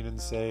intervene and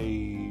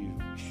say,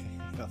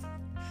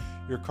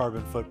 your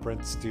carbon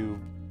footprint's too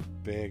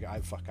big? I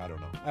don't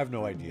know. I have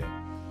no idea.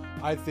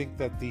 I think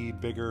that the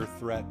bigger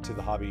threat to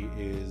the hobby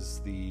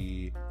is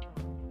the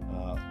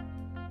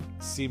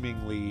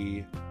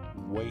seemingly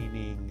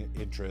waning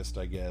interest,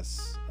 I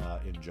guess,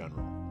 in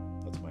general.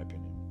 That's my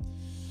opinion.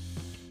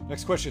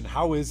 Next question.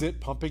 How is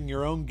it pumping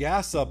your own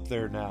gas up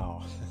there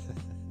now?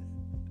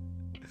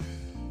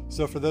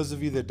 So for those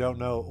of you that don't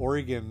know,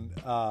 Oregon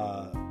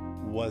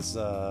was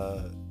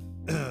a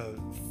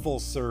full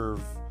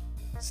serve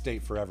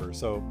state forever.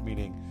 So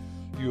meaning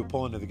you would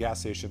pull into the gas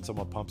station,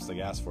 someone pumps the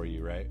gas for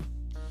you, right?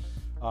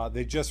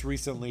 They just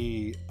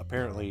recently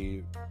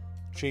apparently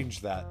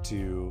changed that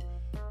to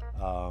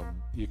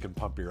you can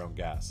pump your own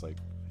gas, like,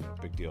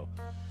 big deal.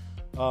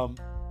 To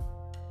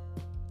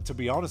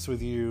be honest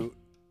with you,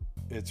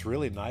 it's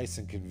really nice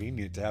and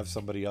convenient to have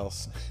somebody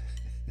else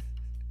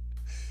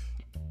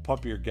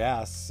pump your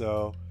gas.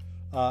 So,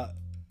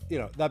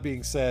 that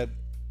being said,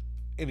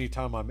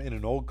 anytime I'm in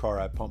an old car,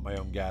 I pump my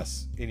own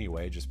gas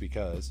anyway, just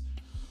because.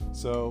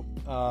 So,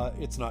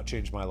 it's not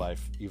changed my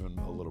life even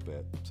a little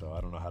bit. So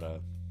I don't know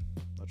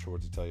not sure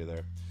what to tell you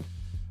there.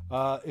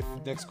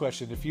 Next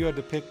question. If you had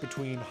to pick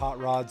between hot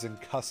rods and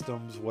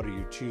customs, what are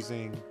you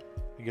choosing?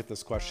 I get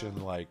this question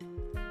like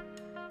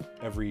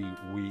every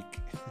week.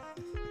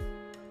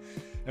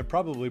 And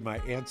probably my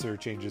answer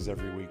changes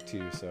every week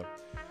too. So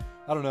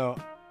I don't know.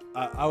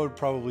 I would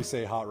probably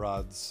say hot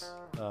rods.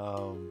 I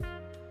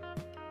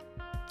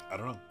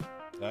don't know.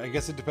 I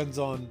guess it depends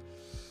on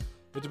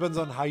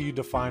how you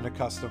define a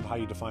custom, how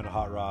you define a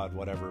hot rod,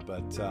 whatever.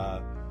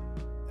 But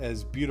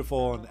as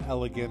beautiful and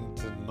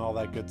elegant and all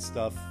that good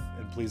stuff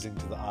and pleasing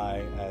to the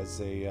eye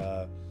as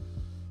a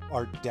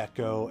Art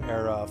Deco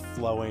era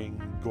flowing,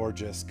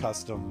 gorgeous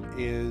custom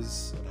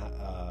is,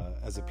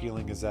 as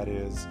appealing as that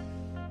is,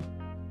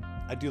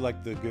 I do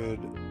like the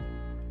good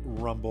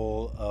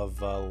rumble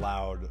of a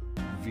loud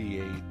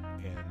V8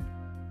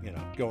 and,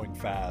 going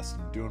fast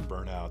and doing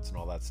burnouts and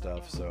all that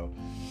stuff. So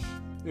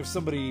if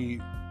somebody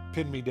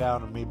pinned me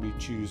down and made me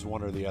choose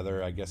one or the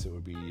other, I guess it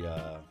would be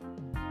hot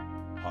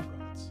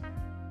rods.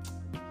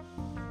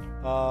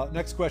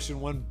 Next question.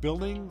 When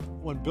building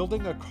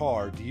a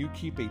car, do you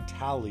keep a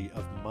tally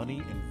of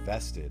money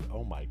invested?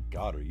 Oh my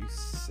God, are you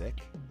sick?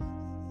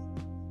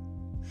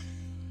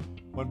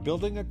 When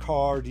building a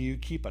car, do you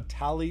keep a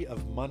tally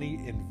of money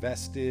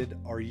invested?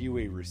 Are you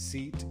a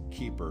receipt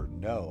keeper?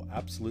 No,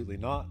 absolutely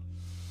not.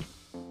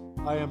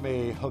 I am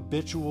a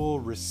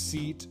habitual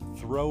receipt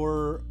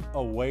thrower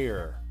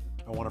awayer.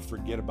 I want to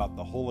forget about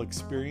the whole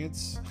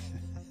experience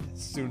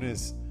as soon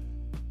as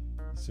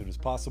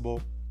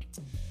possible.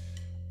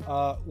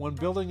 When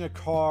building a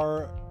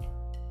car,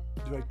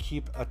 do I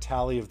keep a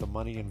tally of the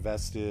money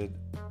invested?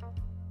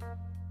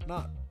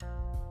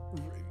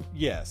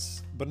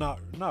 Yes, but not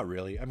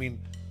really. I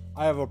mean,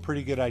 I have a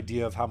pretty good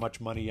idea of how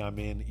much money I'm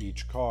in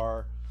each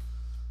car,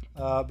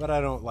 but I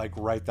don't like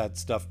write that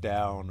stuff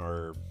down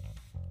or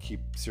keep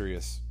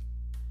serious,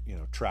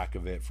 track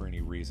of it for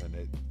any reason.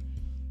 It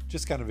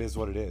just kind of is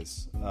what it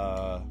is.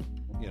 Am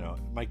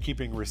I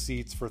keeping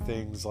receipts for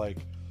things like,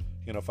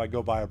 if I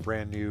go buy a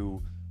brand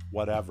new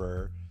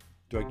whatever,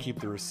 do I keep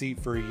the receipt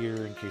for a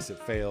year in case it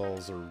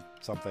fails or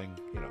something?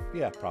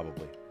 Yeah,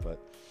 probably. But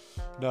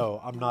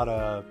no, I'm not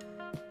a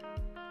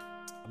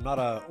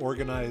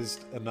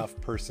organized enough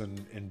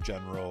person in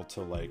general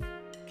to like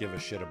give a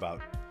shit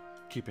about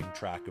keeping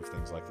track of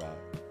things like that.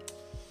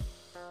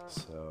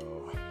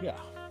 So yeah,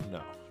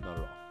 no, not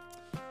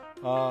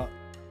at all.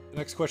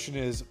 Next question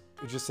is,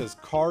 it just says,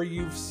 car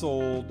you've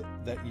sold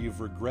that you've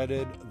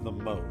regretted the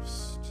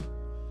most.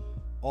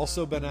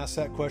 Also been asked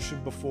that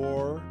question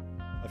before,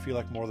 I feel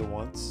like more than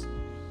once.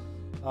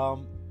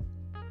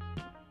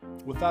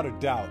 Without a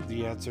doubt,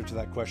 the answer to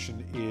that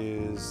question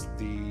is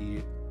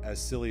as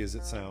silly as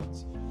it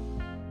sounds,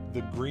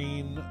 the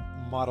green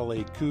Model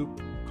A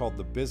coupe called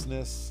the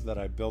Business that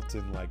I built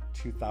in like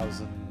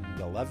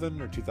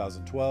 2011 or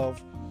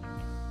 2012,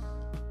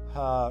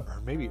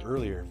 or maybe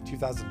earlier,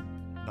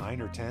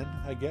 2009 or 10,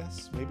 I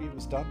guess. Maybe it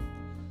was done.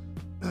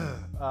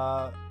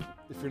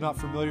 If you're not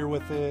familiar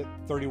with it,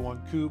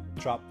 31 coupe,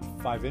 chopped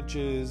 5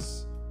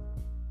 inches,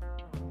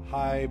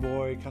 high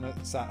boy, kind of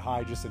sat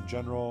high just in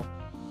general.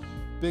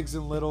 Bigs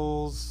and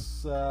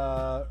littles,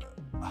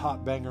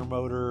 hot banger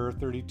motor,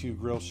 32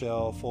 grill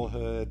shell, full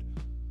hood,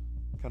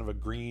 kind of a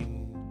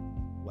green,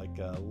 like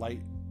a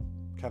light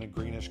kind of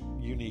greenish,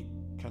 unique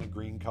kind of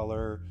green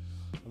color.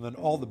 And then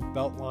all the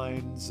belt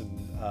lines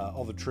and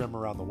all the trim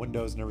around the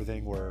windows and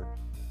everything were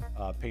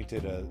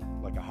painted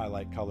like a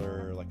highlight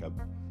color, like a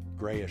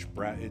grayish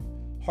brown.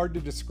 Hard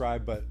to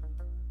describe, but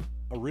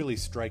a really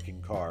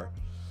striking car.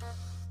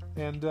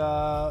 And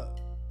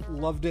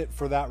loved it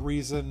for that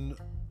reason.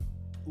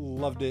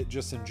 Loved it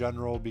just in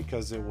general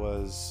because it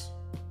was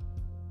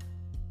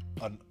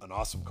an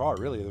awesome car,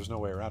 really. There's no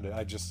way around it.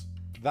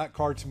 That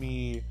car to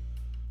me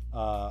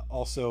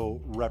also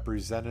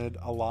represented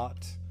a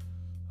lot.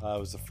 It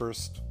was the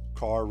first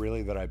car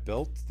really that I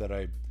built that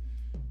I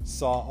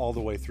saw all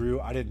the way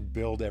through. I didn't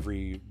build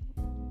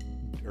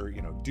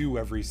do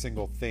every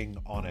single thing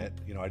on it.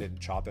 I didn't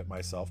chop it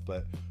myself,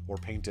 or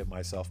paint it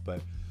myself,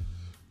 but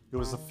it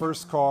was the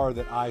first car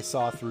that I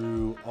saw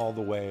through all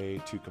the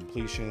way to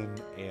completion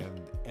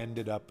and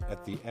ended up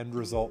at the end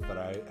result that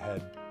I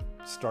had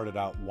started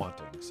out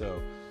wanting.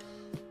 So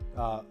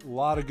a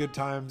lot of good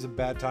times and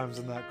bad times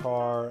in that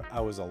car.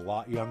 I was a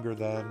lot younger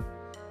then.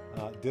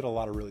 Did a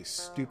lot of really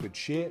stupid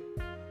shit.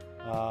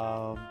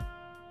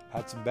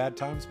 Had some bad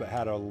times, but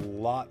had a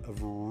lot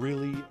of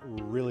really,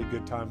 really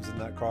good times in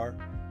that car.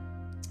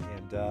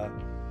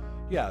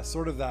 And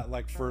sort of that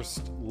like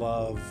first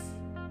love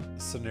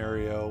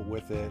scenario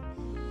with it.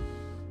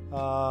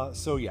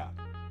 So yeah,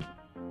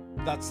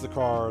 that's the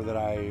car that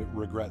I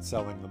regret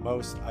selling the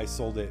most. I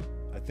sold it,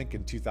 I think,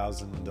 in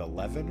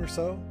 2011 or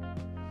so.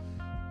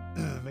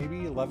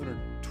 Maybe 11 or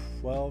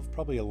 12,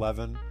 probably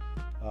 11,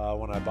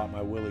 when I bought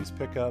my Willys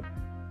pickup.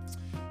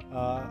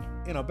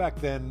 Back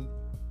then,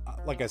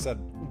 like I said,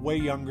 way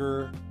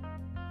younger,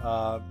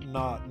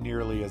 not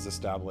nearly as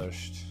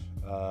established.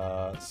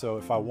 So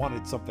if I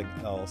wanted something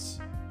else,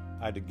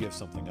 I had to give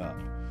something up.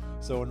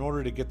 So in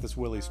order to get this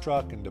Willys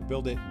truck and to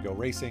build it and go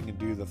racing and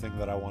do the thing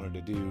that I wanted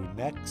to do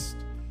next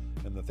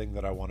and the thing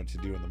that I wanted to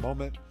do in the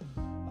moment,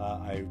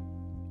 I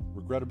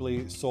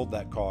regrettably sold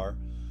that car.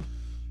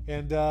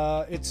 And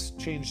it's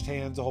changed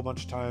hands a whole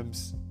bunch of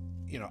times.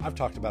 I've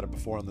talked about it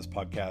before on this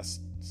podcast.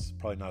 It's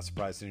probably not a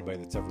surprise to anybody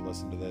that's ever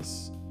listened to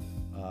this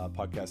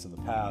podcast in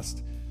the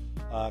past,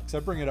 because I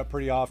bring it up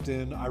pretty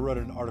often. I wrote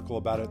an article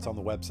about it. It's on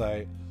the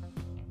website.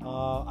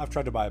 I've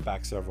tried to buy it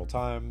back several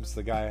times.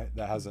 The guy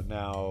that has it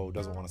now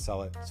doesn't want to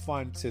sell it. It's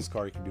fine. It's his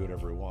car. He can do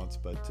whatever he wants.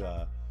 But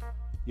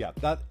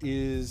that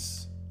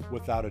is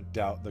without a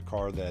doubt the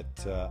car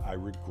that I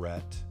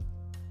regret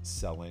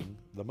selling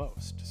the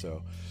most.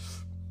 So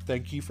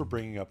thank you for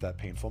bringing up that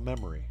painful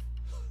memory.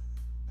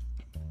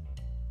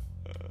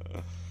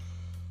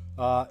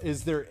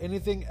 Is there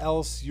anything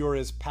else you're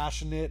as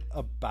passionate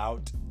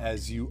about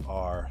as you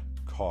are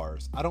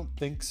cars? I don't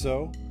think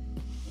so.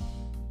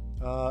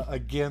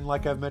 Again,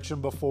 like I've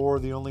mentioned before,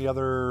 the only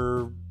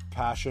other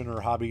passion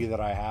or hobby that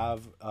I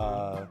have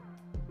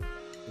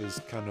is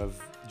kind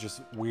of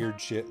just weird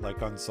shit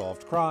like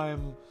unsolved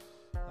crime,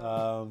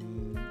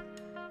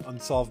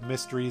 unsolved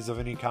mysteries of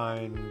any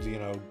kind,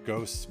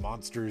 ghosts,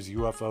 monsters,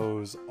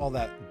 UFOs, all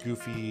that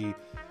goofy,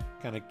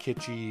 kind of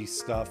kitschy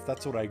stuff.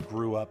 That's what I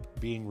grew up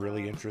being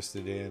really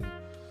interested in,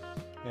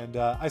 and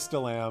I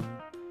still am.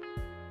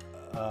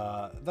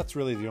 That's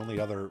really the only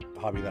other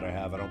hobby that I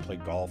have. I don't play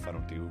golf. I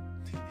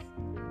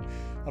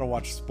don't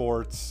watch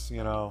sports.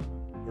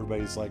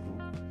 Everybody's like,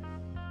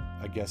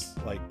 I guess,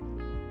 like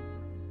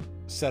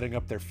setting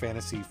up their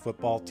fantasy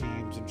football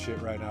teams and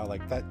shit right now.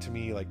 Like that to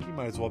me, like you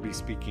might as well be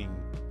speaking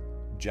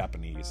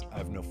Japanese. I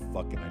have no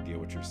fucking idea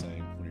what you're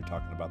saying when you're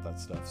talking about that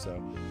stuff.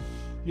 So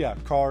yeah,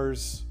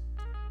 cars,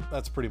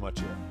 that's pretty much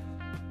it.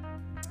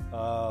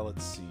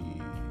 Let's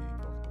see.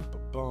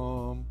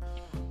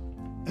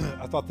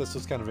 I thought this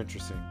was kind of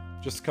interesting.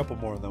 Just a couple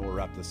more and then we'll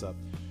wrap this up.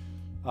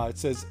 It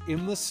says,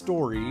 in the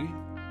story,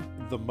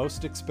 The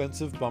Most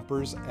Expensive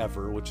Bumpers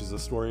Ever, which is a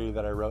story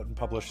that I wrote and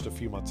published a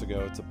few months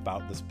ago. It's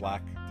about this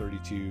black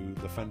 32,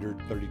 the Fender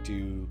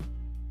 32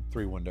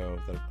 3-window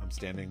that I'm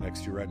standing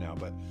next to right now.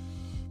 But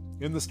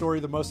in the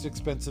story, The Most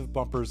Expensive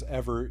Bumpers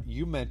Ever,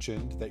 you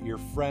mentioned that your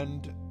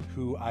friend,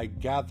 who I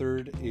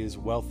gathered is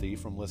wealthy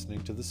from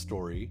listening to the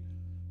story,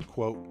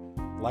 quote,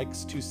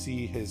 likes to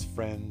see his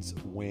friends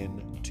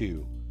win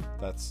too.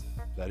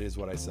 That is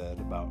what I said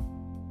about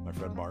my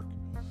friend Mark.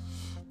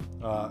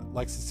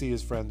 Likes to see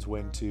his friends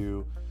win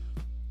too.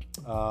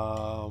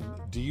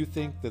 Do you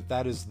think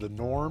that is the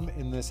norm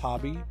in this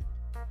hobby?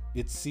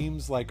 It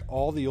seems like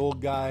all the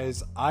old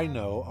guys I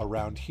know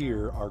around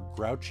here are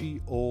grouchy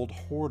old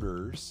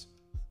hoarders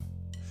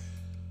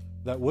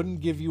that wouldn't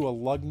give you a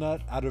lug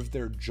nut out of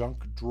their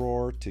junk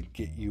drawer to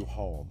get you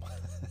home.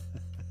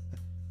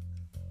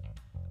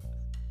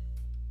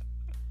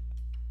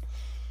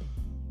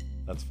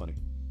 That's funny.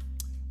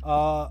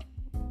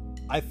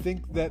 I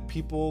think that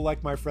people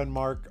like my friend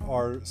Mark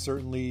are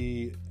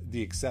certainly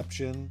the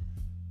exception,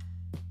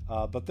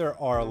 but there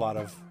are a lot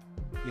of,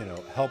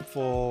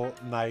 helpful,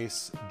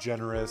 nice,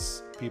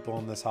 generous people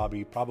in this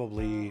hobby.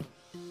 Probably,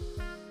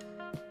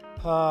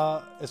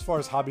 as far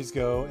as hobbies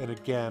go, and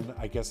again,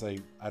 I guess I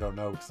don't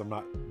know because I'm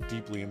not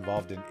deeply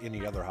involved in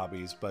any other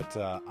hobbies, but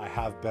I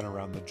have been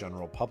around the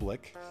general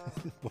public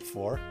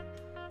before,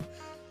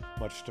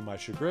 much to my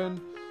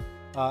chagrin.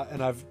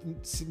 And I've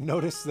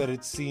noticed that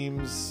it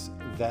seems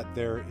that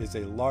there is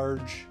a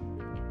large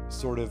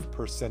sort of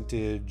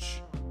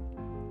percentage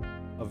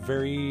of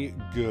very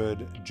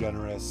good,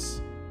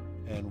 generous,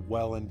 and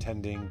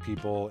well-intending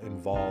people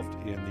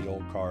involved in the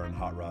old car and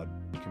hot rod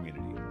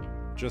community.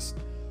 Just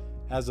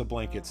as a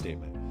blanket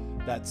statement.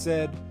 That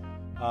said,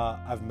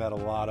 I've met a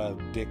lot of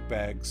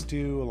dickbags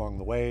too along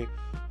the way.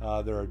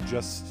 There are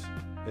just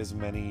as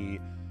many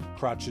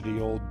crotchety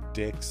old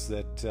dicks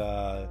that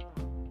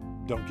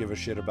don't give a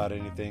shit about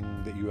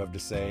anything that you have to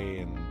say,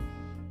 and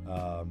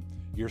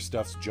your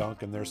stuff's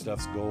junk and their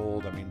stuff's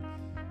gold. I mean,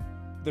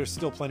 there's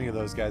still plenty of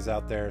those guys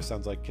out there.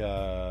 Sounds like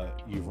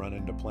you've run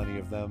into plenty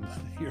of them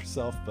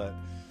yourself, but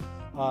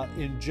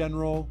in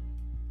general,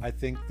 I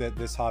think that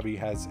this hobby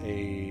has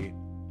a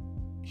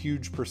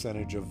huge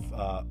percentage of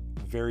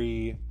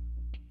very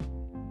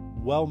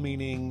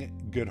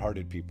well-meaning,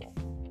 good-hearted people.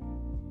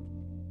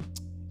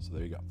 So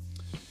there you go.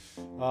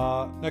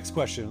 Next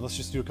question. Let's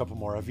just do a couple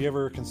more. Have you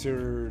ever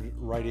considered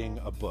writing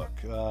a book?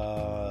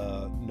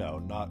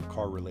 No, not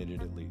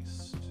car-related at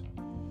least.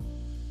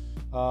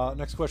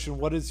 Next question.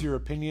 What is your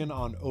opinion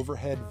on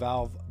overhead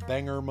valve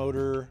banger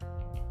motor?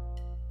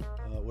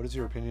 What is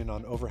your opinion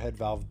on overhead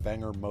valve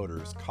banger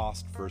motors?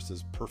 Cost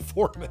versus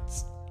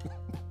performance.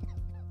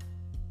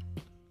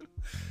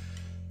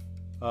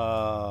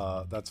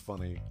 That's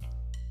funny.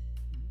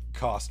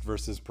 Cost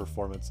versus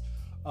performance.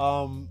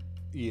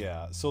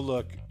 Yeah. So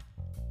look,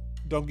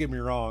 don't get me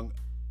wrong.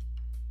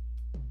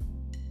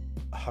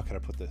 How can I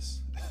put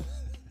this?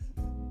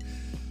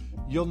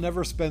 You'll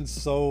never spend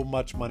so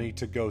much money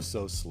to go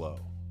so slow.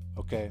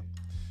 Okay?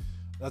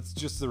 That's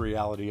just the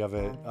reality of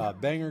it.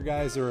 Banger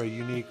guys are a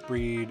unique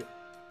breed.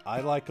 I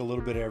like a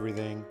little bit of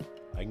everything.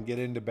 I can get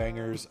into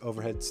bangers,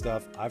 overhead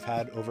stuff. I've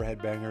had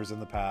overhead bangers in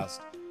the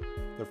past.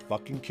 They're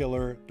fucking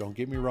killer. Don't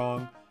get me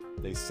wrong.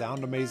 They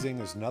sound amazing.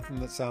 There's nothing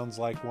that sounds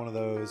like one of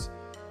those.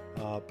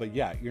 But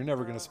yeah, you're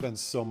never going to spend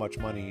so much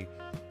money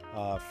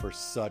for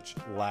such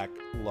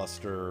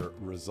lackluster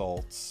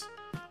results.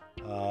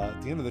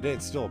 At the end of the day,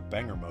 it's still a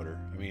banger motor.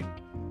 I mean,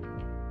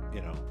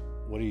 you know,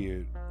 what are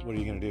you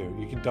going to do?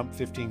 You can dump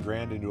 15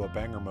 grand into a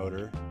banger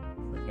motor,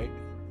 right?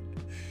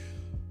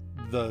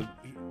 The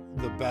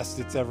best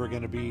it's ever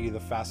going to be, the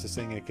fastest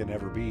thing it can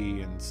ever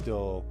be, and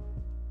still,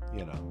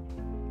 you know,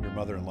 your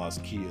mother-in-law's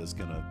Kia is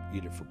going to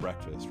eat it for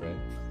breakfast, right?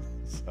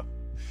 So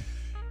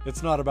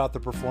it's not about the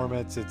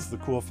performance, it's the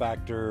cool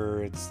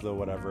factor, it's the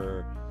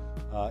whatever.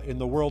 In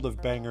the world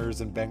of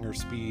bangers and banger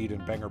speed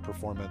and banger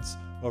performance,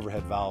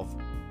 overhead valve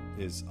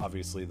is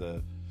obviously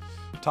the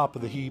top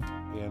of the heap,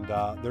 and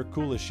they're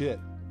cool as shit,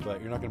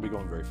 but you're not going to be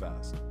going very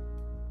fast.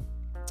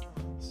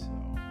 So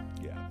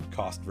yeah,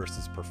 cost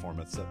versus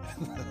performance,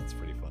 that's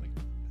pretty funny.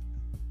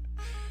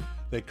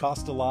 They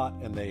cost a lot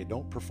and they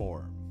don't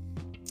perform.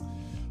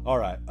 All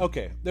right,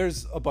 okay,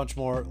 there's a bunch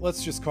more.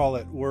 Let's just call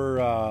it,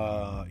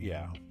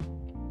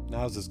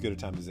 now's as good a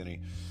time as any.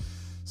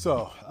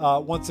 So,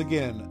 once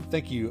again,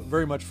 thank you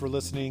very much for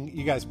listening.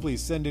 You guys,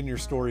 please send in your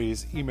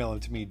stories. Email them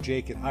to me,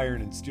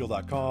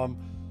 jake@ironandsteel.com.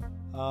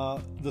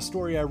 The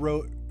story I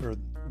wrote, or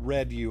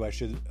read you, I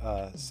should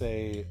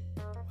say,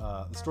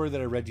 the story that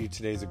I read you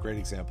today is a great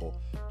example.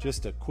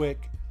 Just a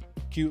quick,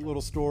 cute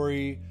little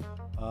story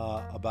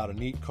about a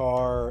neat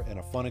car and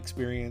a fun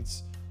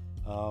experience.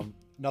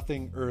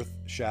 Nothing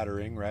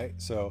earth-shattering, right?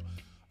 So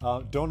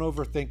don't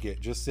overthink it.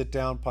 Just sit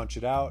down, punch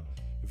it out.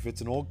 If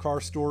it's an old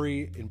car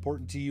story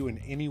important to you in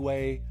any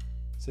way,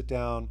 sit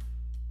down,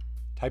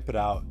 type it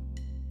out,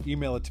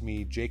 email it to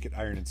me,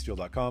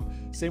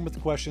 jake@ironandsteel.com. Same with the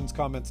questions,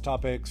 comments,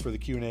 topics for the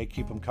Q&A.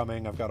 Keep them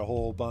coming. I've got a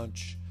whole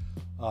bunch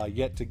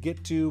yet to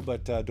get to,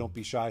 but don't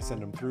be shy.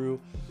 Send them through.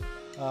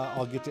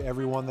 I'll get to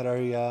everyone that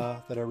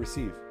I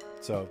receive.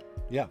 So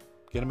yeah,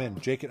 get them in.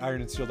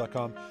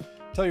 jake@ironandsteel.com.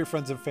 Tell your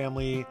friends and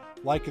family,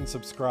 like and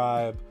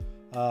subscribe.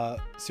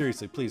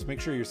 Seriously, please make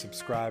sure you're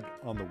subscribed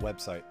on the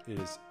website. It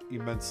is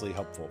immensely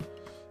helpful.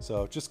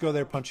 So just go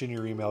there, punch in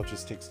your email. It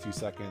just takes 2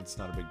 seconds.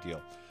 Not a big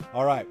deal.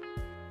 All right.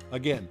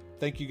 Again,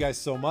 thank you guys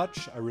so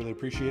much. I really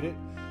appreciate it.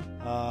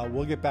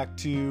 We'll get back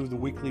to the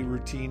weekly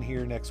routine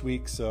here next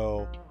week.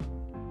 So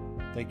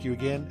thank you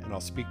again, and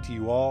I'll speak to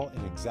you all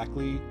in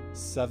exactly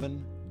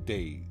 7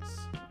 days.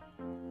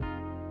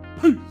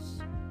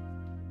 Peace.